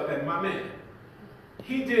fist up at me, my man.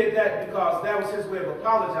 He did that because that was his way of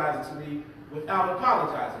apologizing to me without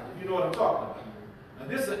apologizing, if you know what I'm talking about. Now,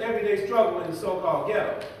 this is an everyday struggle in the so-called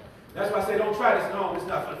ghetto. That's why I say don't try this at home. It's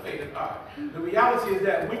not for the faint of heart. The reality is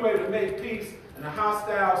that we were able to make peace in a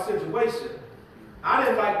hostile situation. I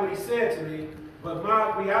didn't like what he said to me, but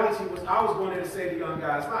my reality was I was going there to save the young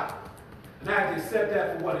guy's life. And I had to accept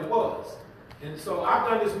that for what it was. And so I've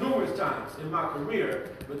done this numerous times in my career,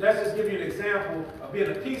 but that's just give you an example of being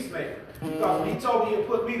a peacemaker. Because when he told me he'd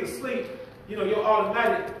put me to sleep, you know, your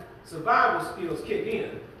automatic survival skills kick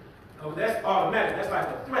in. That's automatic. That's like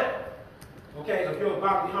a threat. Okay, if you're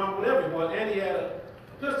about to be harmed, whatever it was, and he had a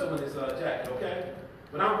pistol in his jacket, okay?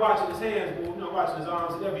 But I'm watching his hands move, you know, watching his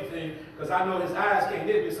arms and everything, because I know his eyes can't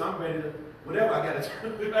hit me, so I'm ready to, whatever I got to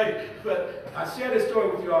do, right? But I share this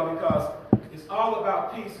story with you all because it's all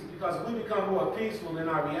about peace, because if we become more peaceful in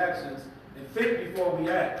our reactions and think before we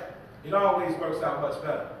act, it always works out much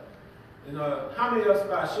better. And how many of us,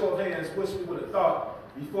 by a show of hands, wish we would have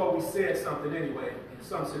thought before we said something anyway in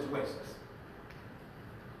some situations?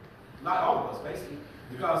 Not all of us, basically,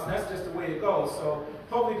 because that's just the way it goes. So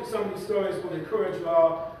hopefully some of these stories will encourage you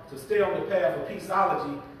all to stay on the path of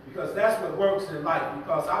peaceology, because that's what works in life,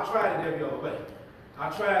 because I tried it every other way. I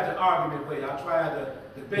tried the argument way, I tried the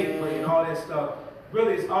debate way and all that stuff.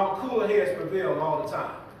 Really, it's all cooler heads prevail all the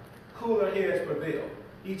time. Cooler heads prevail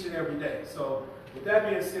each and every day. So with that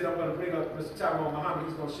being said, I'm going to bring up Mr. Tyrone Muhammad.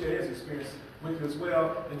 He's going to share his experience with you as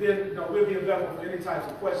well. And then, you know, we'll be available for any types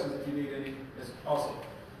of questions if you need any also.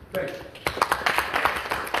 Thank you.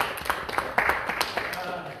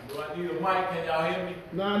 Do I need a mic? Can y'all hear me?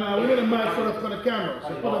 No, we need a mic for the camera. So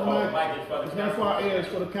put a mic. It's It's not for our ears,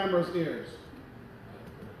 for the camera's ears.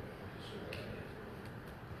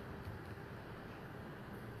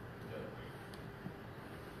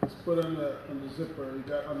 Let's put it on the zipper. You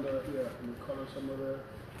got on the in the collar somewhere there.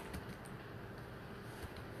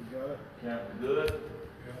 You got it? Camera good?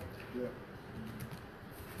 Yeah.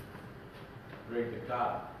 Break the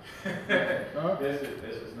cop. Huh? This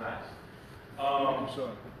is nice.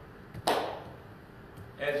 Sure.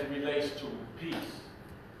 As it relates to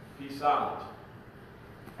peaceology,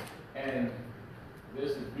 and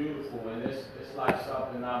this is beautiful, and it's like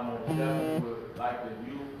something I most definitely would like to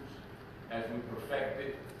use as we perfect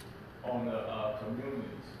it on the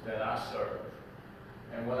communities that I serve.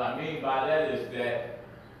 And what I mean by that is that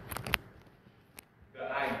the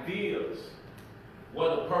ideas,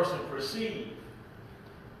 what a person perceives,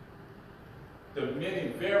 the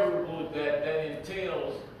many variables that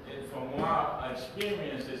entails, and from my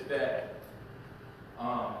experience is that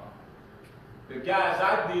the guys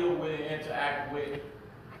I deal with and interact with,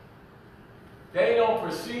 they don't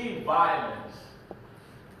perceive violence.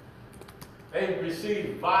 They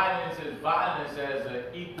perceive violence as an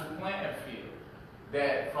equal playing field.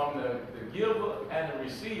 That from the giver and the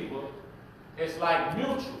receiver, it's like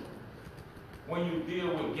mutual when you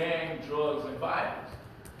deal with gang, drugs, and violence.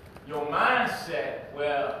 Your mindset,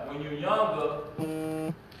 where when you're younger,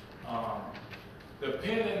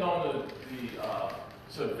 depending on the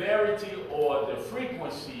severity or the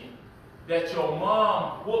frequency that your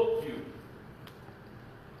mom whooped you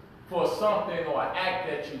for something or act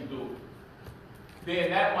that you do,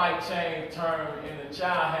 then that might turn in the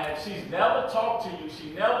child has, she's never talked to you,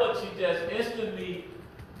 she just instantly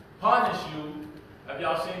punished you. Have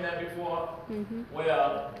y'all seen that before? Mm-hmm.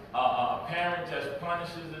 Where a parent just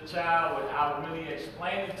punishes the child without really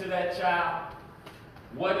explaining to that child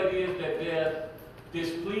what it is that they're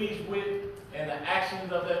displeased with and the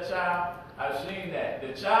actions of that child. I've seen that.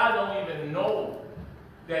 The child don't even know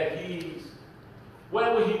that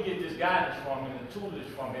where would he get this guidance from and the tutelage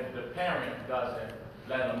from if the parent doesn't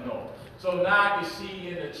let him know? So now I can see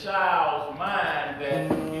in the child's mind that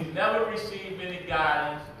he's never received any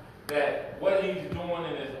guidance, that what he's doing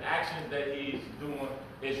and his actions that he's doing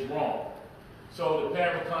is wrong. So the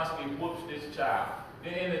parent constantly whoops this child.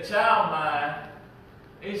 Then in the child mind,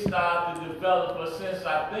 it starts to develop a sense,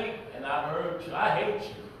 I think, and I've heard, I hate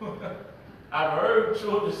you. I've heard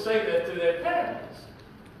children say that to their parents.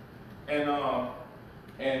 And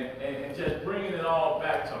just bringing it all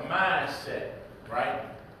back to mindset, right?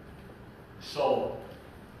 So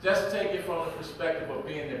just take it from the perspective of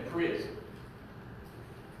being in prison.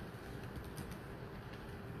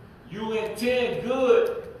 You intend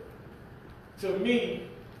good to me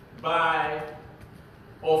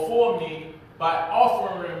for me by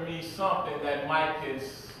offering me something that might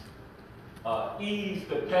ease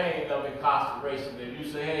the pain of incarceration. If you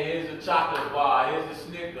say, hey, here's a chocolate bar, here's a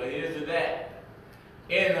Snicker, here's a that.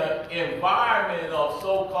 In an environment of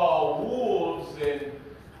so-called wolves and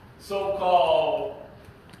so-called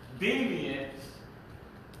deviants,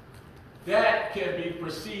 that can be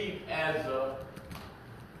perceived as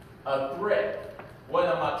a threat. What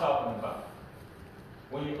am I talking about?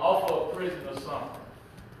 When you offer a prisoner something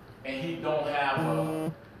and he don't have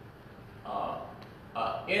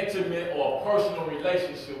a intimate or personal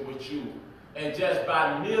relationship with you, and just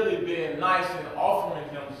by merely being nice and offering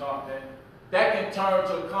him something, that can turn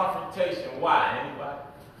to a confrontation. Why? Anybody?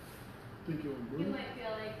 You might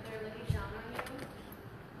feel like they're looking down on you.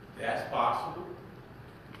 That's possible.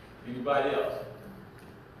 Anybody else?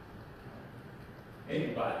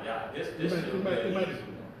 Anybody? Yeah, this should be an easy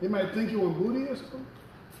one. He might think you a booty or something.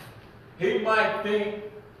 He might think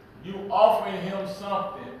you offering him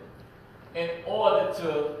something in order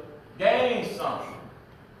to gain something.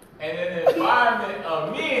 And in the environment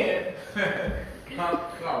of men, y'all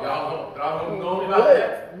don't know about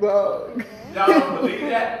that? No. Y'all don't believe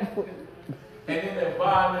that? And in the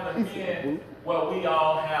environment of men, where we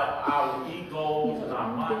all have our egos and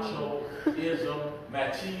our macho-ism,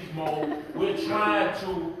 machismo, we're trying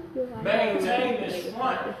to maintain this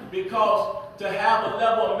front, because to have a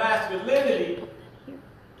level of masculinity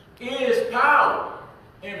is power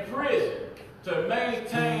in prison. To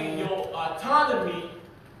maintain your autonomy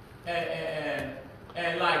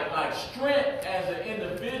and like strength as an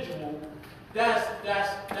individual, that's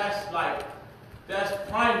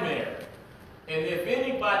primary. And if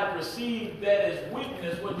anybody perceives that as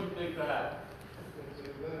weakness, what do you think will happen?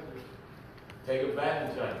 Take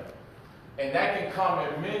advantage of it. And that can come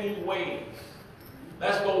in many ways.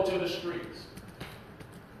 Let's go to the streets.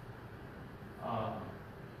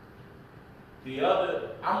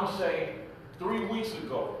 I'm going to say 3 weeks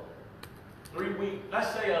ago,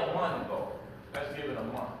 let's say a month ago. Let's give it a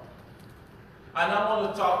month. And I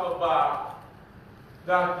want to talk about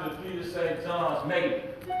Dr. Peter St. John's maybe,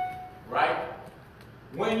 right?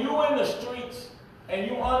 When you're in the streets and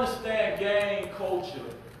you understand gang culture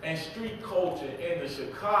and street culture in the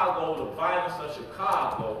Chicago, the violence of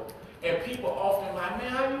Chicago, and people often like,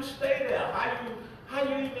 man, how you stay there? How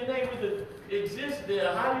you even able to exist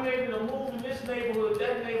there? How you able to move in this neighborhood,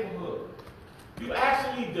 that neighborhood? You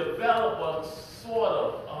actually develop a sort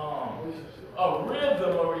of a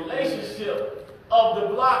rhythm, a relationship of the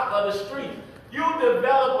block, of the street. You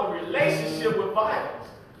develop a relationship with violence.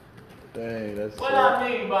 Dang, that's what I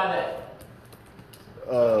mean by that?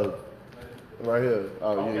 Right here.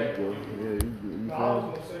 Oh, okay. Yeah, you go. Yeah, you no, I was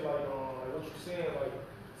gonna say like what you're saying, like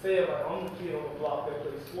say like I'm the kid on the block that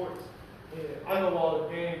plays sports, and I know all the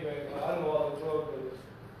gangbang, like, I know all the drug dealers.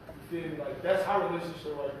 You feel me? Like that's our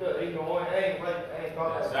relationship right there. They know I ain't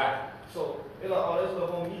about that. Exactly. So they're like, oh, that's little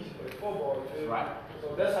homie, he just play football. You feel me? Right. So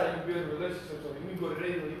that's how you build a relationship. So when you go to their,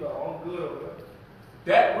 you like, oh, I'm good over there.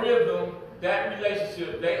 That rhythm, that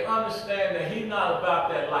relationship, they understand that he's not about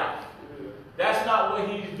that life. Yeah. That's not what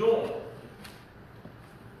he's doing.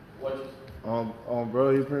 What you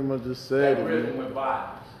bro, he pretty much just said that it. rhythm with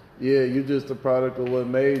violence. Yeah, you just a product of what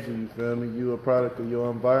made you, you feel me? You a product of your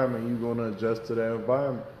environment. You gonna adjust to that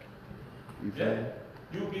environment. You feel me?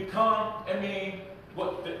 You become,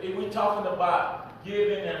 if we're talking about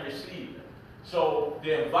giving and receiving. So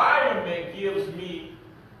the environment gives me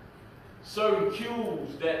certain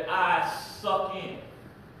cues that I suck in.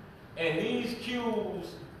 And these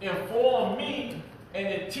cues inform me, and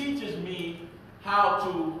it teaches me how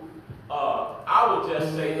to, I would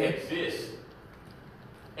just say, exist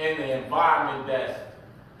in an environment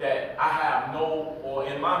that I have no, or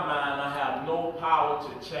in my mind, I have no power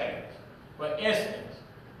to change. For instance,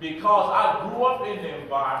 because I grew up in the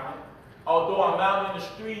environment, although I'm out in the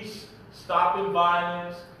streets, stopping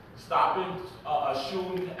violence, stopping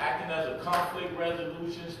shooting, acting as a conflict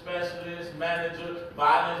resolution specialist, manager,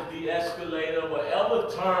 violence de-escalator, whatever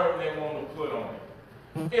term they want to put on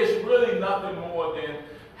it. It's really nothing more than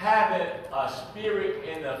having a spirit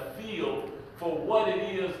in the field for what it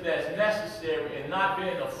is that's necessary and not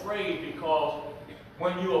being afraid, because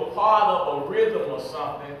when you're a part of a rhythm or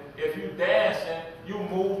something, if you're dancing, you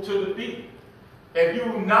move to the beat. If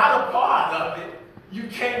you're not a part of it, you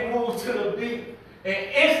can't move to the beat, and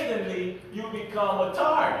instantly you become a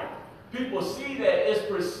target. People see that it's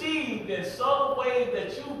perceived in subtle ways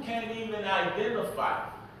that you can't even identify.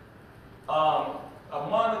 A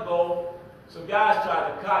month ago, some guys tried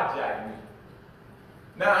to carjack me.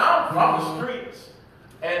 Now, I'm from the streets,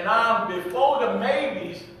 and I'm before the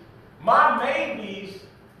maybes. My maybes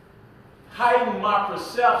heighten my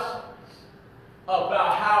perceptions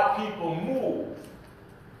about how people move.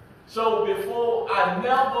 So before,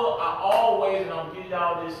 I always, and I'm giving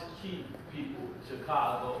y'all this key, people,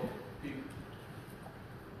 Chicago people.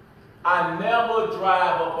 I never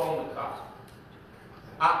drive up on the car.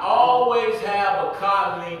 I always have a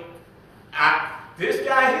car link. This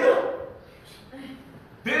guy here,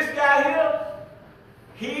 This guy here,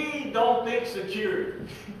 he don't think security.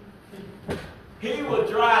 He will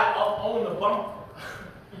drive up on the bumper,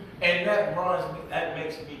 and that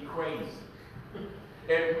makes me crazy.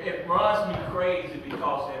 It runs me crazy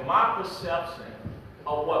because in my perception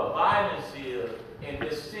of what violence is in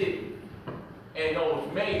this city and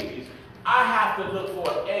those maybes, I have to look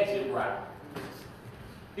for an exit route.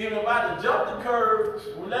 Either if I to jump the curb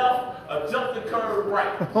left or jump the curb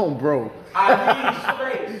right. Oh, bro. I need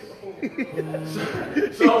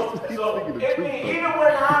space. So it means even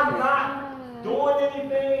when I'm not doing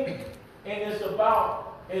anything, and it's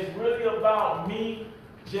really about me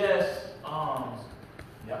just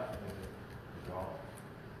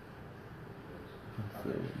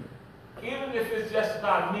even if it's just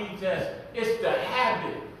about me it's the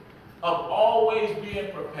habit of always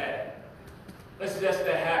being prepared. It's just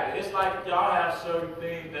the habit. It's like y'all have certain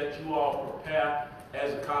things that you all prepare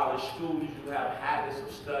as a college student. You have habits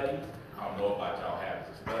of study. I don't know about y'all habits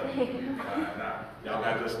of study. Y'all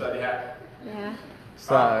got good study habits? Yeah.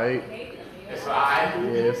 It's alright. It's alright. Yeah,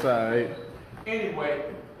 it's alright. Anyway,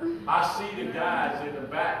 I see the guys in the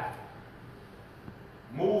back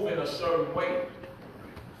moving a certain way.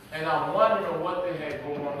 And I'm wondering what they had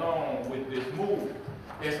going on with this move.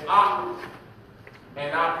 It's awkward.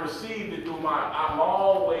 And I perceived it through I'm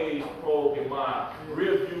always probing my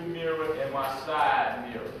rear view mirror and my side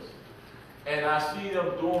mirrors. And I see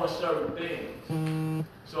them doing certain things.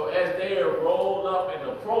 So as they roll up and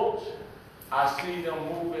approach, I see them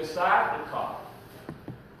move inside the car.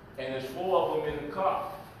 And there's 4 of them in the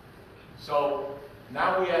car. So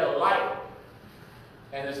now we at a light,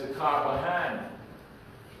 and there's a car behind me.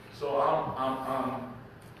 So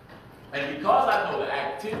and because I know the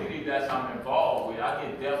activity that I'm involved with, I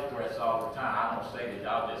get death threats all the time. I don't say that,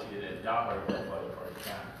 y'all just hear that. Y'all heard that for the first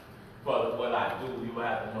time. But what I do, you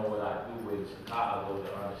have to know what I do in Chicago to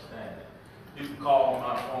understand it. You can call on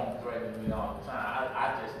my phone threatening me all the time.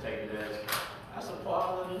 I just take it as, that's a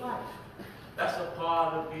part of the life. That's a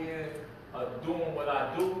part of being, doing what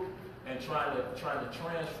I do and trying to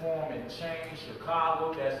transform and change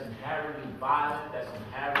Chicago that's inherently violent, that's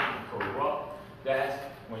inherently corrupt. That's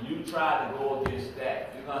when you try to go against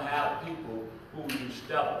that, you're gonna have people who you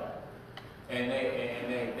step on. And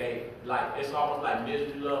they like, it's almost like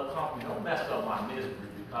misery love company. Don't mess up my misery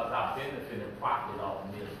because I benefit and profit off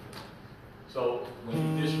misery. So when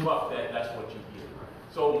you disrupt that, that's what you get.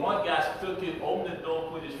 So one guy took it, opened the door,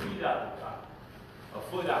 put his feet out the car, a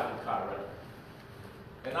foot out the car, right?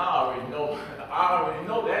 And I already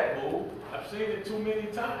know that move. I've seen it too many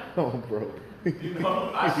times. Oh, bro. You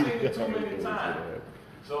know, I've seen it too many times.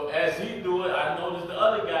 So as he do it, I noticed the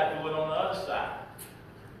other guy do it on the other side.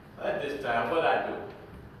 At this time, what I do?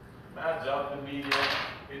 I jumped the median,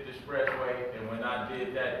 hit the expressway, and when I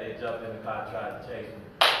did that, they jumped in the car, tried to chase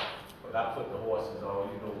me. But I put the horses on,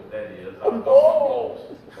 you know what that is. I'm going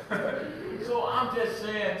to So I'm just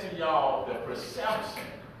saying to y'all, the perception.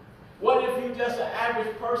 What if you're just an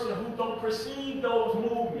average person who don't perceive those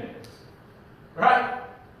movements? Right?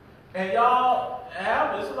 And y'all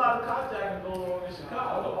there's a lot of carjacking going on in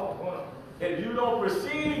Chicago. If you don't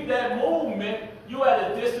perceive that movement, you're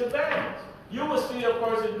at a disadvantage. You will see a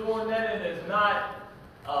person doing that and it's not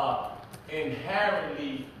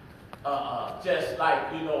inherently just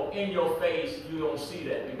like, you know, in your face, you don't see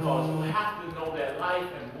that because you have to know that life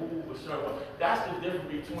and move a certain way. That's the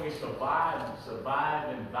difference between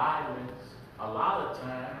surviving violence a lot of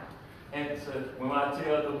times. And so when I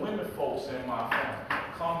tell the women folks in my family,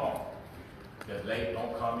 come on, the late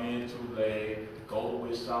don't come in too late, go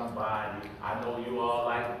with somebody. I know you all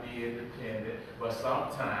like to be independent, but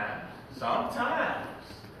sometimes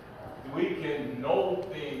we can know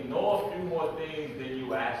a few more things than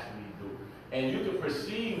you actually do. And you can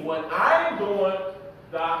perceive what I'm doing,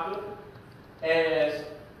 doctor, as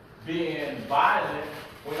being violent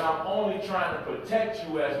when I'm only trying to protect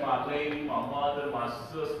you as my lady, my mother, my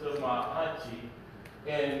sister, my auntie,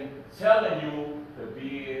 and telling you to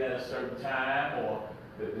be in at a certain time, or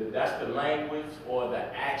that's the language or the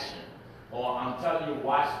action. Or I'm telling you,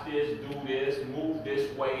 watch this, do this, move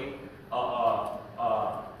this way.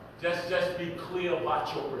 Just be clear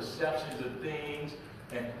about your perceptions of things.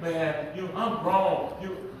 And man, I'm grown.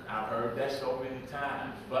 I've heard that so many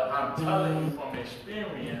times. But I'm telling you from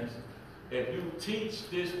experience, if you teach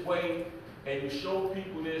this way and you show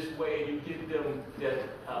people this way and you get them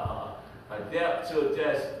adapt to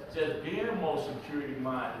just being more security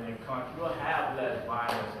minded in country, you'll have less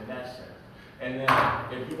violence in that sense. And then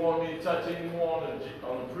if you want me to touch any more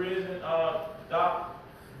on the prison, doc,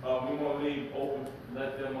 we want to leave open,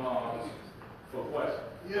 let them for questions.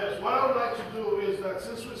 Yes, what I would like to do is that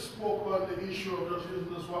since we spoke on the issue of just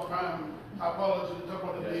using this one time apology to talk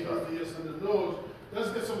about the Yes, biggest, the yes and the no's,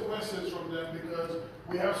 let's get some questions from them because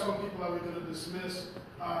we have some people that we're going to dismiss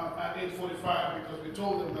at 8:45 because we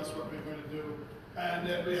told them that's what we're going to do. And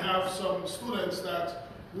then we have some students that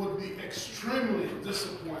would be extremely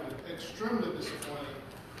disappointed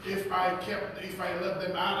if I let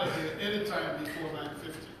them out of here anytime before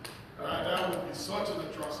 9:50. Right? That would be such an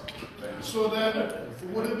atrocity. So then,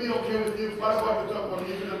 would it be okay with you, by the way, we talk about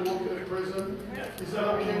leaving and working in prison? Is that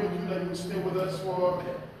okay with you that you stay with us for,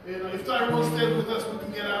 if Tyrone stays with us, we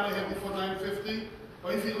can get out of here before 9:50?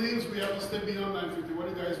 Or if he leaves, we have to stay beyond 9:50. What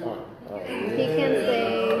do you guys want? He can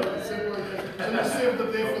stay. So you save the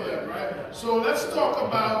day for them, right? So let's talk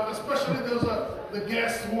about, especially those are the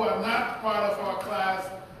guests who are not part of our class,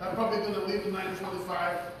 are probably going to leave at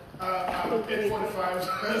 9:45. 8:45.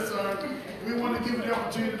 So we want to give you the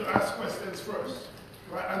opportunity to ask questions first,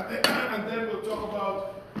 right? And then we'll talk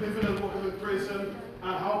about living and working in prison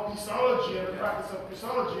and how peaceology and the practice of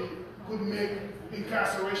peaceology could make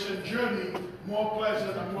incarceration journey more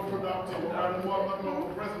pleasant and more productive, or not more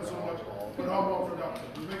present so much, but how more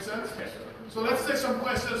productive. Does that make sense? So let's take some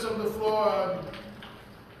questions from the floor,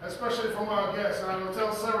 especially from our guests. And I will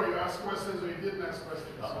tell Sarah you ask questions or you didn't ask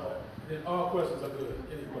questions. Then all questions are good.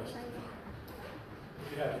 Any questions?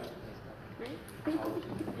 If you have it.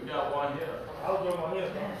 We got one here. I'll join my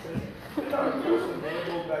hands conversation. It's not a question, but it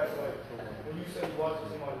goes back to like when you said you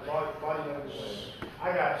watching somebody's body language.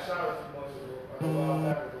 I got shot a few months ago, like a while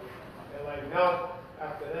back ago. And like now,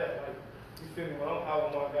 after that, like you feel me, when I'm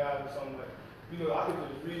out with my guys or something, like, you know, I could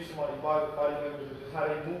just read somebody's body language or just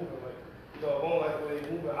how they moving. Like, you know, if I don't like the way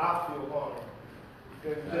they moving, I feel harm.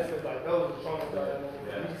 Because just as like that was a trauma that I know for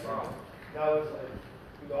me. Now it's like,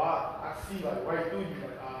 you know, I see like right through you,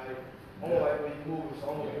 like I don't like when you move, so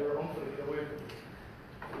I'm gonna get away from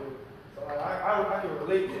you. So I can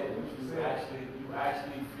relate to what you said. You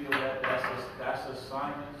actually feel that that's a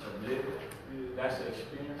science, a living, that's an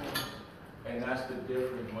experience, and that's the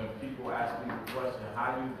difference when people ask me the question,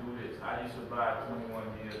 how you do this, how you survive 21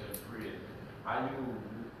 years in prison, how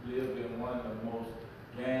you live in one of the most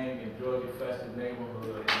gang and drug infested neighborhoods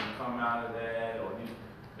and you come out of that, or you,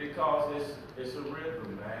 because it's a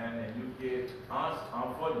rhythm, man, and you get,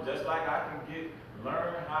 unfortunately, just like I can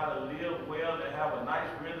learn how to live well and have a nice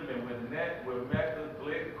rhythm, and with method,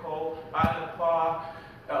 glycol, Ipar,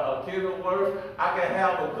 Kenilworth, I can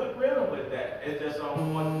have a good rhythm with that. It's just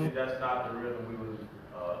unfortunately that's not the rhythm we were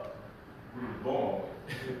born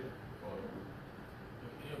with.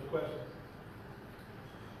 Any other questions?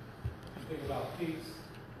 You think about peace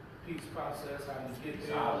process, how you get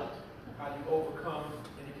there, how you overcome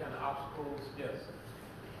any kind of obstacles. Yes.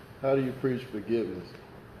 How do you preach forgiveness?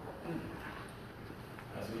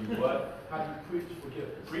 I see what? How do you preach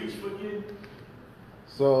forgiveness? Preach forgiveness?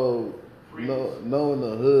 So, knowing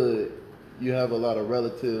the hood, you have a lot of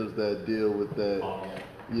relatives that deal with that. Oh,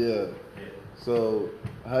 yeah. So,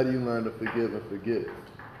 how do you learn to forgive and forget?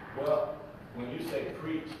 Well, when you say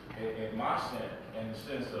preach, in my sense, in the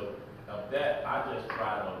sense of that, I just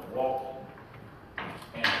try to walk,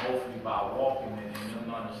 and hopefully by walking and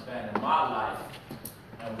them understanding my life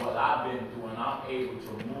and what I've been through, and I'm able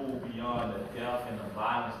to move beyond the death and the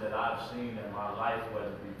violence that I've seen in my life, whether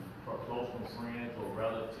it be for close friends or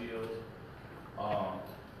relatives,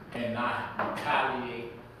 and not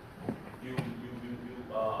retaliate. You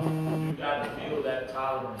got to feel that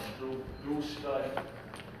tolerance through study,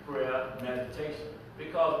 prayer, meditation,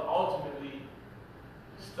 because ultimately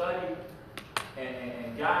study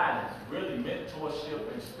and guidance, really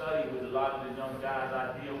mentorship and study with a lot of the young guys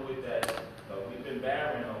I deal with that we've been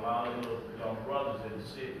burying a lot of those young brothers in the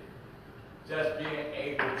city. Just being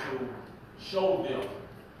able to show them,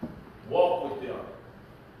 walk with them,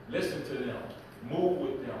 listen to them, move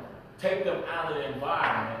with them, take them out of the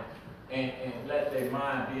environment and let their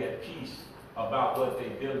mind be at peace about what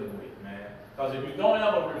they're dealing with, man. Because if you don't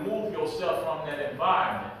ever remove yourself from that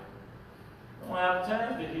environment, you don't have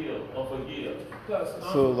time to heal or forgive.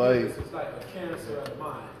 So it's like a cancer of the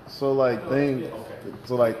mind. So like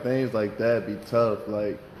things like that be tough.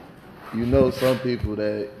 Like, you know, some people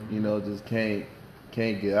that, you know, just can't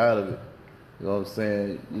get out of it. You know what I'm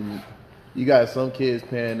saying? You got some kids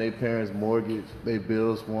paying their parents' mortgage, they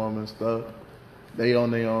bills for them and stuff. They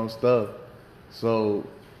own their own stuff. So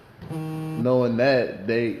knowing that,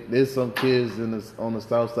 there's some kids on the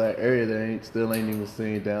South Side area that still ain't even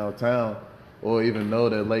seen downtown, or even know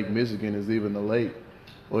that Lake Michigan is even a lake,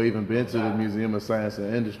 or even been to the Museum of Science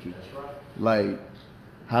and Industry. Like,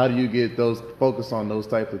 how do you get focus on those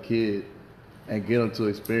type of kids and get them to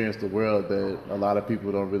experience the world that a lot of people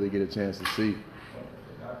don't really get a chance to see.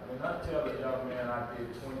 When I tell a young man I did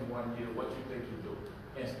 21 years, what you think you do?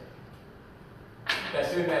 Instant.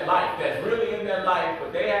 That's in that life, that's really in that life,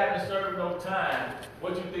 but they haven't served no time.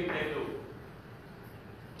 What you think they do?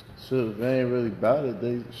 Sure, they ain't really about it.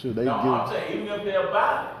 They No, give. I'm saying even if they're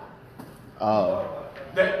about it. Oh.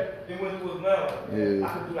 That, Then when it was now, Yeah.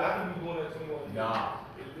 I can do that. I can be doing that 21 years. no,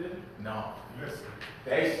 It didn't? no.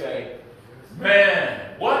 They say,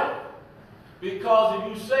 man, what? Because if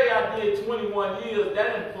you say I did 21 years,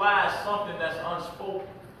 that implies something that's unspoken.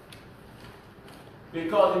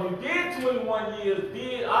 Because if you did 21 years,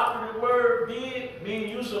 did, operative word, did, mean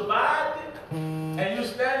you survived it, and you're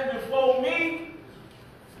standing before me,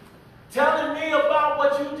 telling me about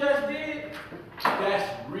what you just did,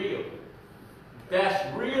 that's real.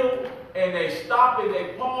 That's real, and they stop and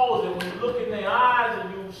they pause, and when you look in their eyes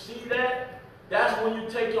and you see that, that's when you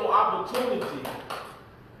take your opportunity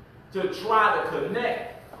to try to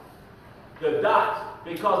connect the dots,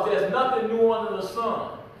 because there's nothing new under the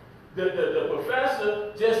sun. The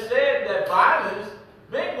professor just said that violence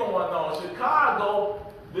been going on in Chicago.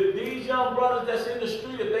 These young brothers that's in the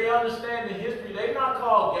street, if they understand the history, they not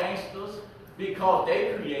called gangsters because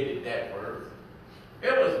they created that word.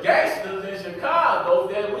 It was gangsters in Chicago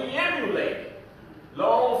that we emulated,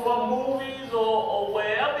 long from movies or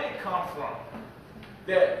wherever it come from,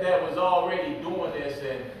 that was already doing this.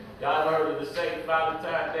 And y'all heard of the St.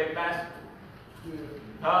 Valentine's Day Massacre?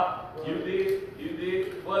 Huh? You did? You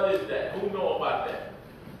did? What is that? Who know about that?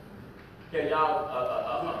 Can y'all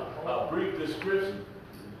a brief description?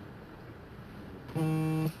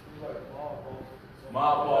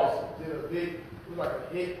 Mob boss. Did a big, it was like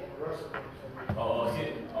a hit on the restaurant.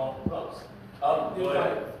 Hit on the ropes. It was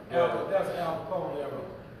like, Yeah. that's Al Capone era,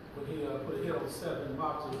 when he put a hit on 7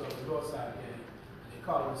 mobsters of the Northside gang. They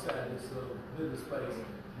caught him inside this business place,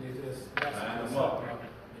 and they just Line them up.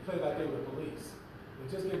 They played like they were the police.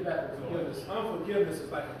 But just getting back to forgiveness, unforgiveness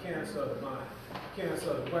is like a cancer of the mind, cancer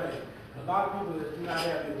of the brain. A lot of people that do not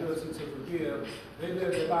have the ability to forgive, they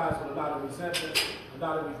live their lives with a lot of resentment, a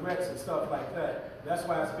lot of regrets and stuff like that. That's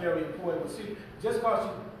why it's very important. See, just because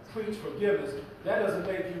you preach forgiveness, that doesn't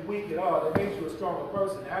make you weak at all. That makes you a stronger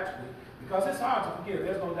person, actually, because it's hard to forgive.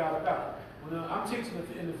 There's no doubt about it. When I'm teaching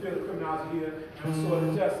in the field of criminology here and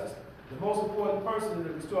restorative justice, the most important person in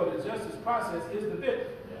the restorative justice process is the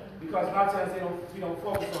victim, because a lot of times we don't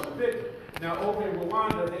focus on the victim. Now, over in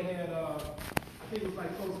Rwanda, they had, I think it was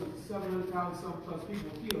like close to 700,000 some plus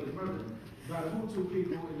people killed and murdered by the Hutu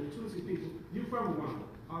people and the Tutsi people. You from Rwanda?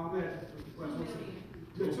 All that.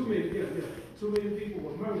 The 2 million, yeah. 2 million people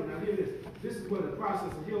were murdered. Now here it is. This is where the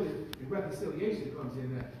process of healing and reconciliation comes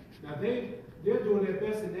in at. Now they're doing their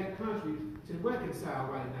best in that country to reconcile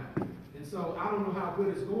right now. And so I don't know how good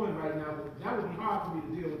it's going right now, but that would be hard for me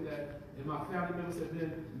to deal with that. And my family members have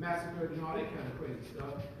been massacred and all that kind of crazy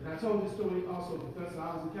stuff. And I told this story also, Professor.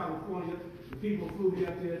 I was in California. The people flew me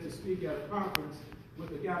up there to speak at a conference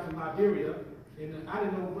with a guy from Liberia. And I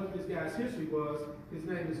didn't know what this guy's history was. His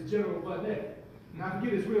name is General Butnet. Now I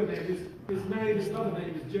forget his real name. His other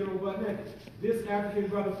name is General Butnet. This African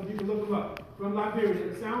brother, you can look him up, from Liberia.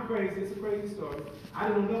 It sounds crazy. It's a crazy story. I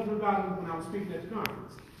didn't know nothing about him when I was speaking at the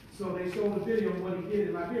conference. So they showed a video of what he did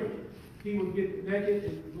in Liberia. He would get naked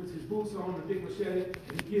and with his boots on, a big machete,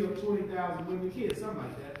 and he killed 20,000 women and kids, something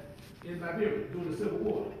like that, in Liberia during the Civil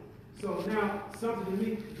War. So now, something to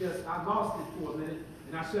me, I lost it for a minute,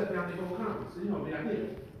 and I shut down the whole conference. You know what I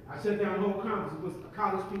did. I shut down the whole conference. It was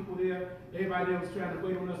college people there. Everybody there was trying to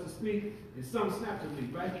wait on us to speak, and some snapped at me,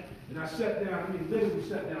 right? And I shut down, literally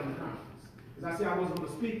shut down the conference. Because I said I wasn't going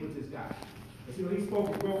to speak with this guy. Because, he spoke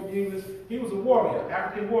in broken English. He was a warrior,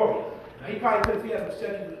 African warrior. Now, he probably could, if he had a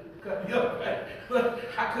machete, he would cut me up, right? But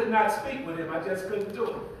I could not speak with him. I just couldn't do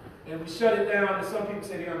it. And we shut it down, and some people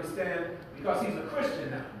say they understand because he's a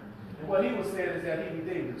Christian now. And what he was saying is that he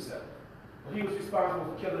redeemed himself. When he was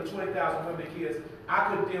responsible for killing 20,000 women and kids, I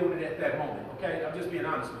couldn't deal with it at that moment, okay? I'm just being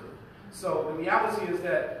honest with you. So the reality is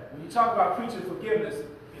that when you talk about preaching forgiveness,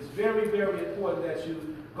 it's very, very important that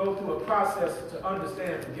you go through a process to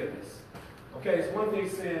understand forgiveness. Okay, it's one thing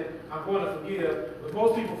saying, I'm going to forgive, but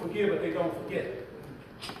most people forgive, but they don't forget.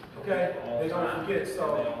 Okay? They don't forget.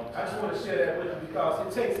 So I just want to share that with you because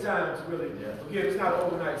it takes time to really forgive. It's not an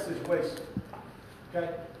overnight situation.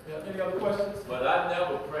 Okay? Any other questions? But I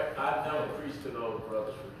never preach to those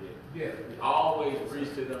brothers forget. Yeah. I always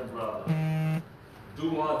preach to them brothers.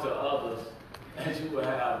 Do unto others as you will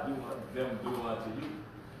have them do unto you.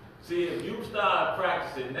 See, if you start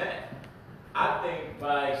practicing that, I think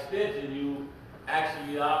by extension you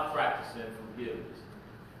actually are practicing forgiveness.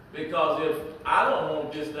 Because if I don't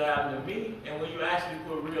want this to happen to me, and when you actually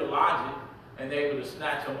put real logic and able to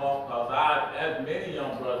snatch them off, because I, as many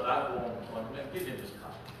young brothers, I go on, man, get in this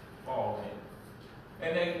car, fall in.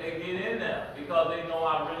 And they get in there because they know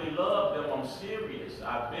I really love them, I'm serious,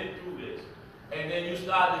 I've been through this. And then you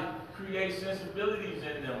start to create sensibilities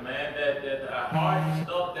in them, man, that hard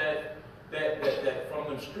stuff that from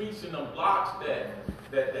them streets and them blocks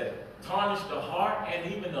that tarnish the heart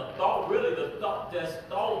and even the thought, really the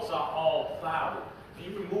thoughts are all clouded.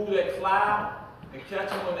 You remove that cloud and catch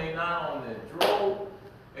them when they're not on the drug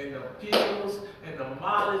and the pills and the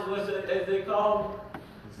mileage, what's it, as they call them?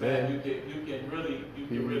 Man, you can really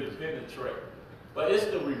penetrate. But it's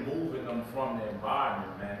the removing them from the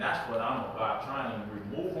environment, man. That's what I'm about, trying to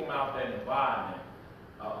remove them out that environment,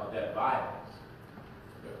 that violence.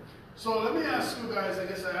 So let me ask you guys, I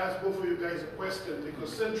guess I asked both of you guys a question,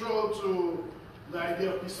 because central to the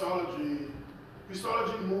idea of peaceology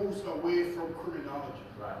moves away from criminology.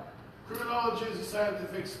 Right. Criminology is a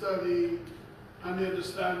scientific study and the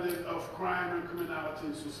understanding of crime and criminality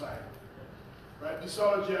in society. Right?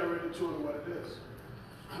 Peaceology, I already told you what it is.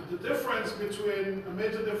 And a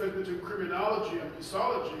major difference between criminology and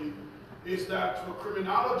peaceology is that for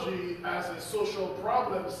criminology as a social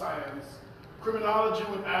problem science, criminology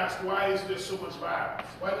would ask, why is there so much violence?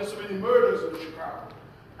 Why are there so many murders in Chicago?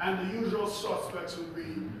 And the usual suspects would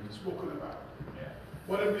be spoken about. Yeah.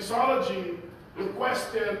 But in peaceology, the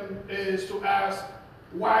question is to ask,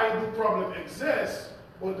 why do problems exist?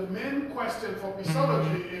 But the main question for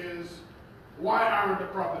peaceology is, why aren't the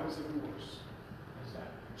problems any worse?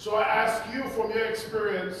 Exactly. So I ask you, from your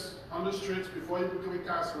experience on the streets before you become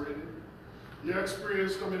incarcerated, your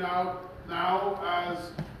experience coming out now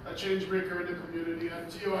as a change maker in the community, and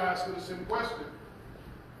Tio asked you the same question.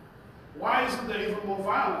 Why isn't there even more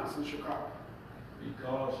violence in Chicago?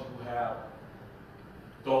 Because you have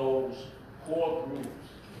those core groups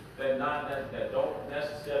that don't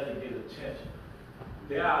necessarily get attention.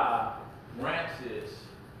 There are branches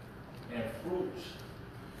and fruits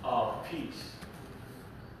of peace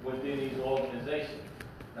within these organizations.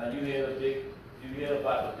 Now you hear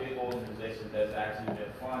about the big organization that's actually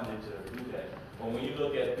been funded to do that. But when you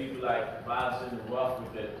look at people like Violence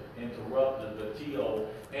Interrupted, that Interrupted, the TO,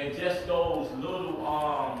 and just those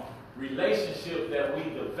little relationships that we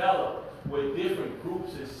develop with different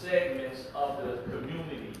groups and segments of the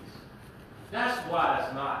communities, that's why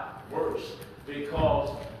it's not worse. Because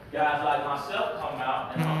guys like myself come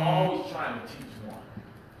out and I'm always trying to teach one.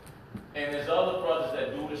 And there's other brothers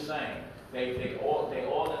that do the same. They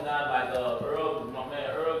organize, like Earl, my man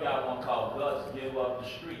Earl got one called Guts, Give Up the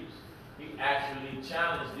Streets. He actually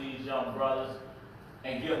challenged these young brothers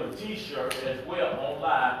and give them a t-shirt as well on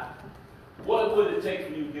live. What would it take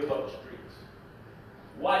for you to give up the streets?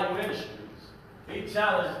 Why you in the streets? He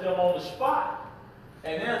challenged them on the spot.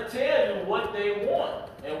 And they'll tell you what they want.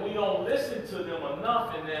 And we don't listen to them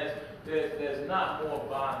enough, and there's not more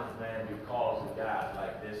violence, man, because of guys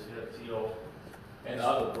like this here, Tio, and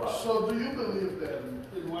other brothers. So do you believe then,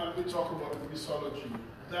 when we talk about peaceology,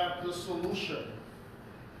 that the solution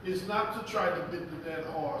is not to try to beat the dead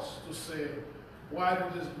horse, to say, why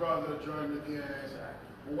did this brother join the gang?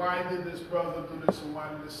 Exactly. Why did this brother do this, and why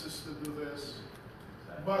did this sister do this?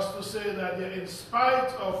 Exactly. But to say that, yeah, in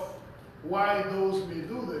spite of why those may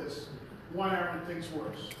do this, why aren't things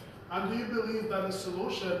worse? And do you believe that the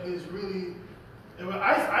solution is really,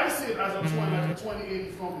 I see it as a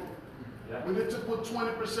 20-80 formula. Yeah. We need to put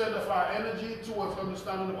 20% of our energy towards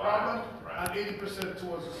understanding the problem, and 80%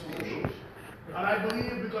 towards the solution. And I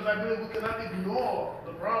believe we cannot ignore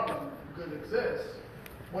the problem because it exists.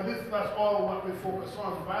 But if that's all what we focus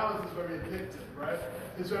on, violence is very addictive, right?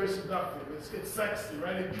 It's very seductive. It's sexy,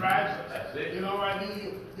 right? It drives us. You know, right?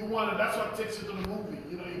 You want to, that's what takes you to the movie.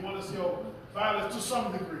 You know, you want to see violence to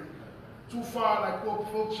some degree. Too far, like Pulp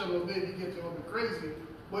Fiction, will maybe get you a little bit crazy,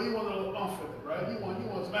 but you want a little fun with it, right? You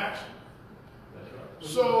want some action. That's right.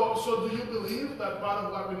 So do you believe that part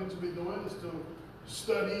of what we need to be doing is to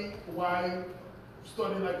study, like,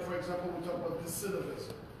 for example, we talk about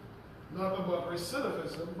recidivism. Not about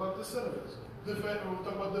recidivism, but recidivism. We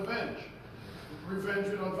talk about revenge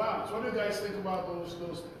without violence. What do you guys think about those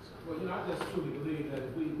things? Well, you know, I just truly believe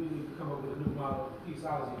that we need to come up with a new model of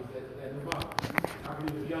peaceology, that new model. I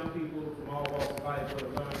believe that young people from all walks of life will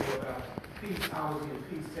learn more about peaceology and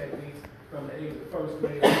peace techniques from the age of first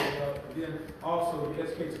grade all the way up. And then also to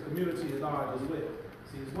educate the community at large as well.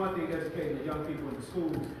 See, it's one thing educating the young people in the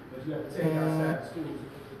schools, but you have to take outside the schools,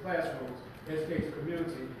 the classrooms, educate the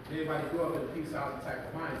community, and everybody grow up in a peaceology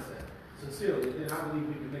type of mindset. Sincerely, and then I believe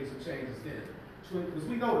we can make some changes then. Because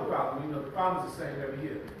we know the problem. You know, the problem is the same every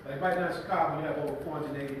year. Like right now in Chicago, we have over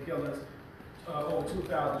 480 killings, over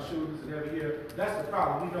 2,000 shootings, and every year. That's the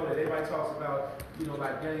problem. We know that everybody talks about, you know,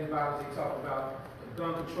 like gang violence. They talk about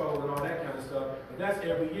gun control and all that kind of stuff. But that's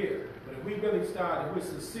every year. But if we really start, if we're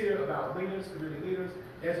sincere about leaders, community leaders,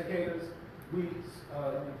 educators, we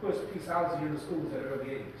push peaceology in the schools at an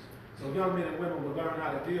early age. So young men and women will learn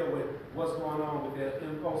how to deal with what's going on with their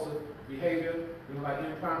impulsive behavior, you know, like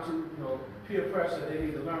impromptu, you know, peer pressure. They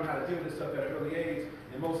need to learn how to deal with this stuff at an early age,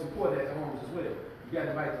 and most important, at the homes as well. You got to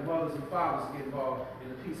invite the mothers and fathers to get involved in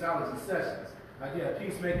the peaceology sessions. Like, yeah,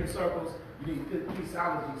 peacemaking circles, you need good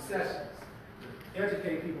peaceology sessions.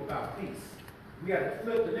 Educate people about peace. We got to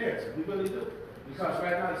flip the narrative. We really do. Because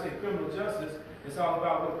right now they say criminal justice, it's all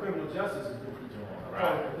about what criminal justice is doing.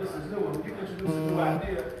 Right. This is new. When you introduce a new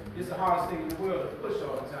idea, it's the hardest thing in the world to push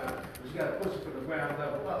all the time. But you got to push it from the ground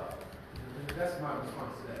level up. And that's my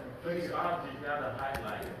response to that. Peaceology got to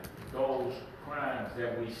highlight those crimes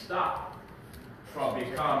that we stop from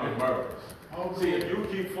becoming murders. See, if you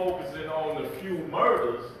keep focusing on the few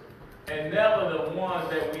murders and never the ones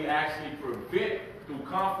that we actually prevent through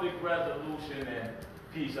conflict resolution and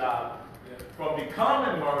peaceology from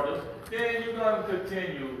becoming murders, then you're going to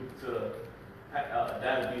continue to,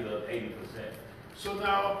 that'll be the 80%. So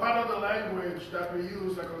now, part of the language that we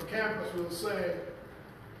use, like on campus, we'll say,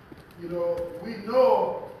 you know, we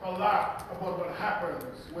know a lot about what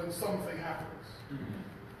happens when something happens.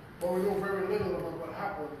 But we know very little about what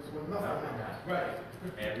happens when nothing happens. Right.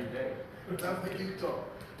 Every day. That's the key talk.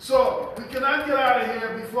 So, we cannot get out of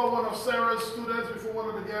here before one of Sarah's students, before one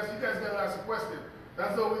of the guests. You guys got to ask a question.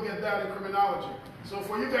 That's how we get down in criminology. So,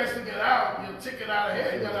 for you guys to get out, your ticket out of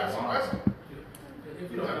here, you got to ask a question. If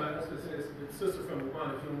you don't mind, I was going to say this, the sister from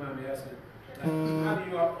Rwanda, if you don't mind me asking, how do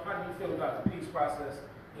you feel about the peace process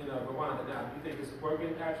in Rwanda now? Do you think it's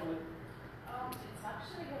working actually? It's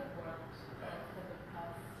actually worked for the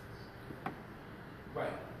past.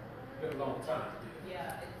 Right. Been a long time.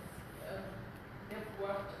 Yeah, they've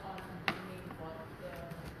worked on bringing both the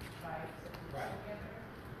tribes together,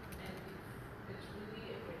 and it's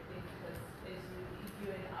really a great thing because if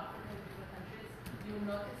you're in African different countries, you'll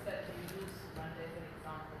notice that they use Rwanda as an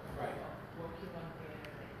example of working on their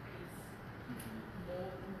peace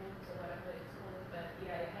movements or whatever it's called. But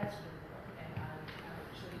yeah, it has been worked, and I'm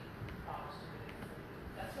actually proud to do it.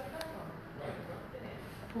 That's where I come from. Right.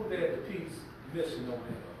 Who led the peace mission over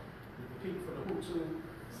there? The people from the Hutu?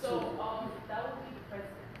 So that would be the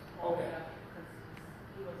president. Okay. Because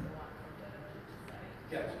he was the one from the Hutu side.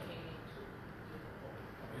 Gotcha. Who came in to do the whole.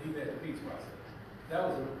 He led the peace process. That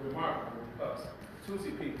was remarkable because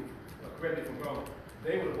Tutsi people, correct me if I'm wrong,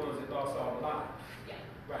 they were the ones that lost all the lives. Yeah.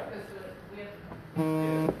 Right. Because we have.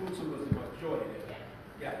 Yeah, Hutu was the majority there.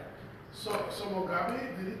 Yeah. So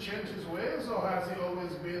Mugabe, did he change his ways, or has he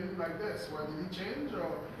always been like this? Well, did he change,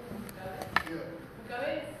 or? Yeah.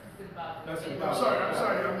 Mugabe is Zimbabwe. That's I'm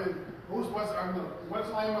sorry. I mean, what's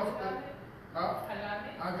the name of the? Huh?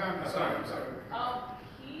 Kagame. I'm sorry.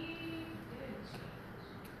 He didn't change.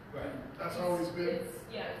 Right. That's always been.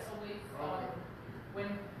 It's always when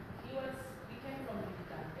he came from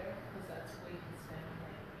Uganda because that's where his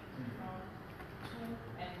family came from too,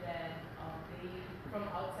 and then they from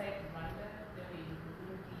outside Rwanda they were in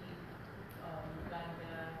Burundi,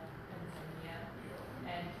 Uganda, Tanzania,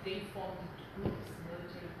 and they formed groups,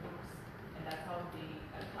 military groups, and that's how they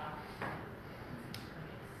attacked.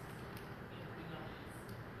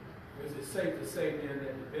 Is it safe to say then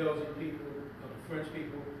that the Belgian people, the French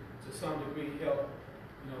people, to some degree helped,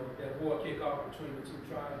 you know, that war kick off between the two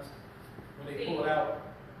tribes when they pulled out?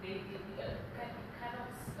 They kind of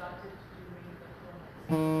started during the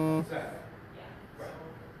colonization. Exactly. Yeah. Right.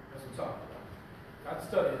 That's what I'm talking about. I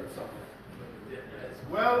studied something.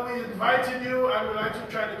 Well, we invited you, and we'd like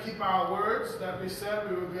to try to keep our words that we said.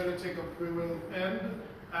 We will end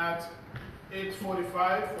at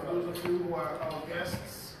 8:45 for those of you who are our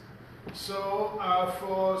guests. So,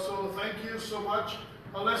 thank you so much.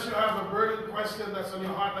 Unless you have a burning question that's on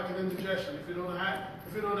your heart like an indigestion. If you don't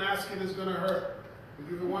ask it, it's gonna hurt. We'll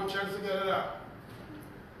give you one chance to get it out.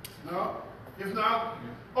 No? If not,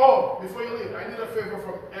 before you leave, I need a favor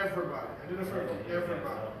from everybody.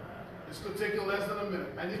 This could take you less than a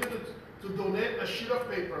minute. I need you to donate a sheet of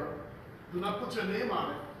paper. Do not put your name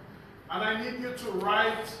on it. And I need you to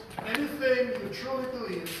write anything you truly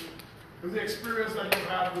believe with the experience that you've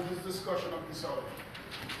had with this discussion of peaceology.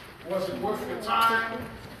 Was it worth your time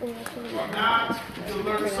or not? Did you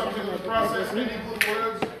learn something in the process? Any good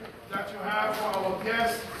words? that you have for our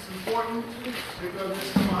guests. It's important because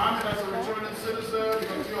Mr. Muhammad, as a returning citizen,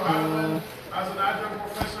 Dr. Harlan, as an adjunct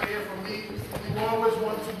professor here for me, you always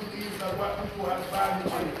want to believe that what people have value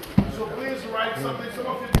to you. So please write something. Some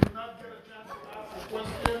of you did not get a chance to ask a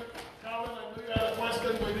question. Carolyn, I know you had a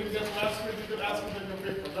question, but you didn't get to ask it. You could ask it in your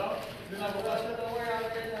paper, no? You didn't have a question?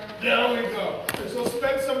 There we go. So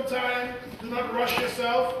spend some time. Do not rush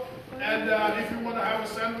yourself. And if you want to have a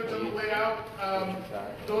sandwich on the way out,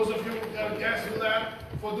 those of you who got guests do that.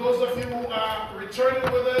 For those of you who are returning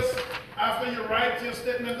with us, after you write your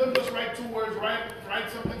statement, don't just write 2 words, write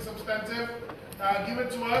something substantive. Give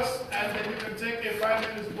it to us, and then you can take a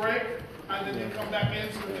 5-minute break, and then you come back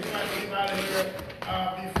in so we can try to leave out of here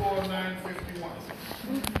before 9:51.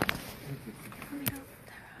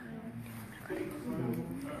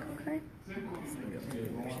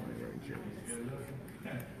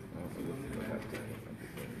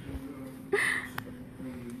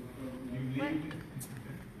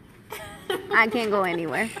 I can't go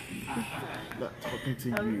anywhere. Not talking to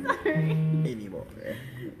you anymore.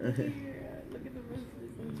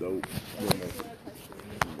 Dope.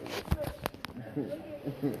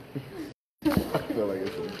 I feel like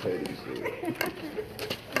it's some petty shit.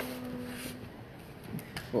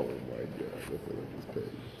 Oh my god, I feel like it's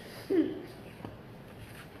petty.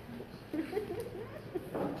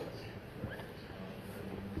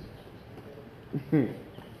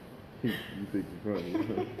 You think you're funny,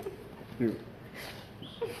 huh?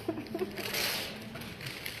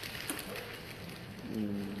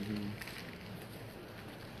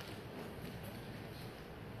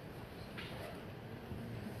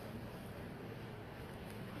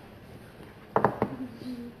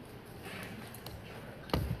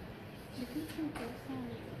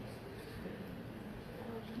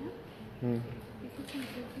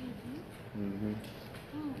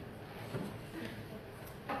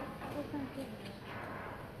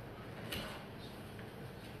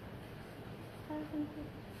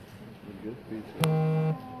 Good feature.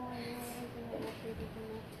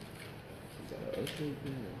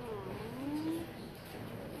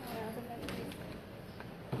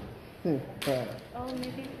 Oh,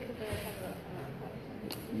 maybe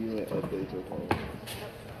You didn't update your phone.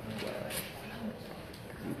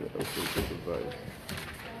 You can update your device.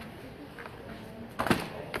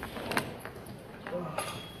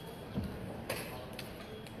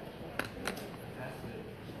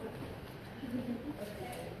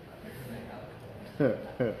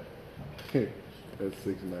 That's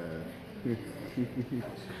 6'9".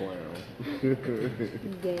 Clown.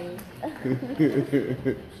 Gay.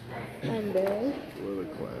 I'm dead. What a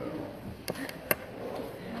clown.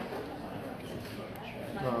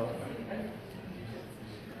 Huh?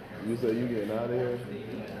 You say you getting out of here?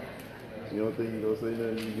 You don't think you gonna say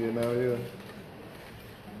nothing? You getting out of here?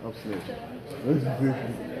 I'm snitching.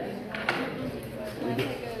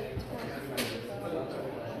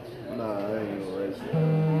 Nah, I ain't gonna race you.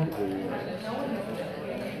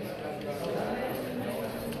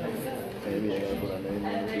 And yeah, that's what I named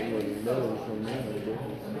him. He wouldn't know from there.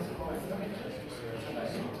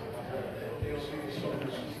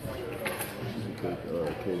 You could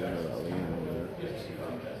Kate and Eileen on there.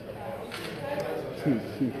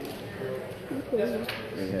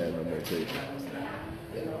 Ain't had no more patience.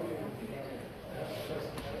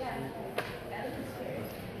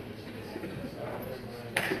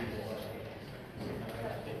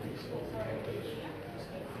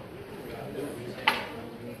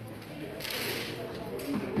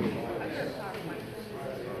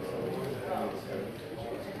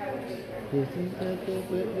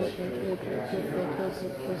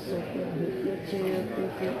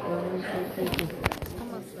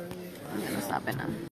 I'm gonna stop it now.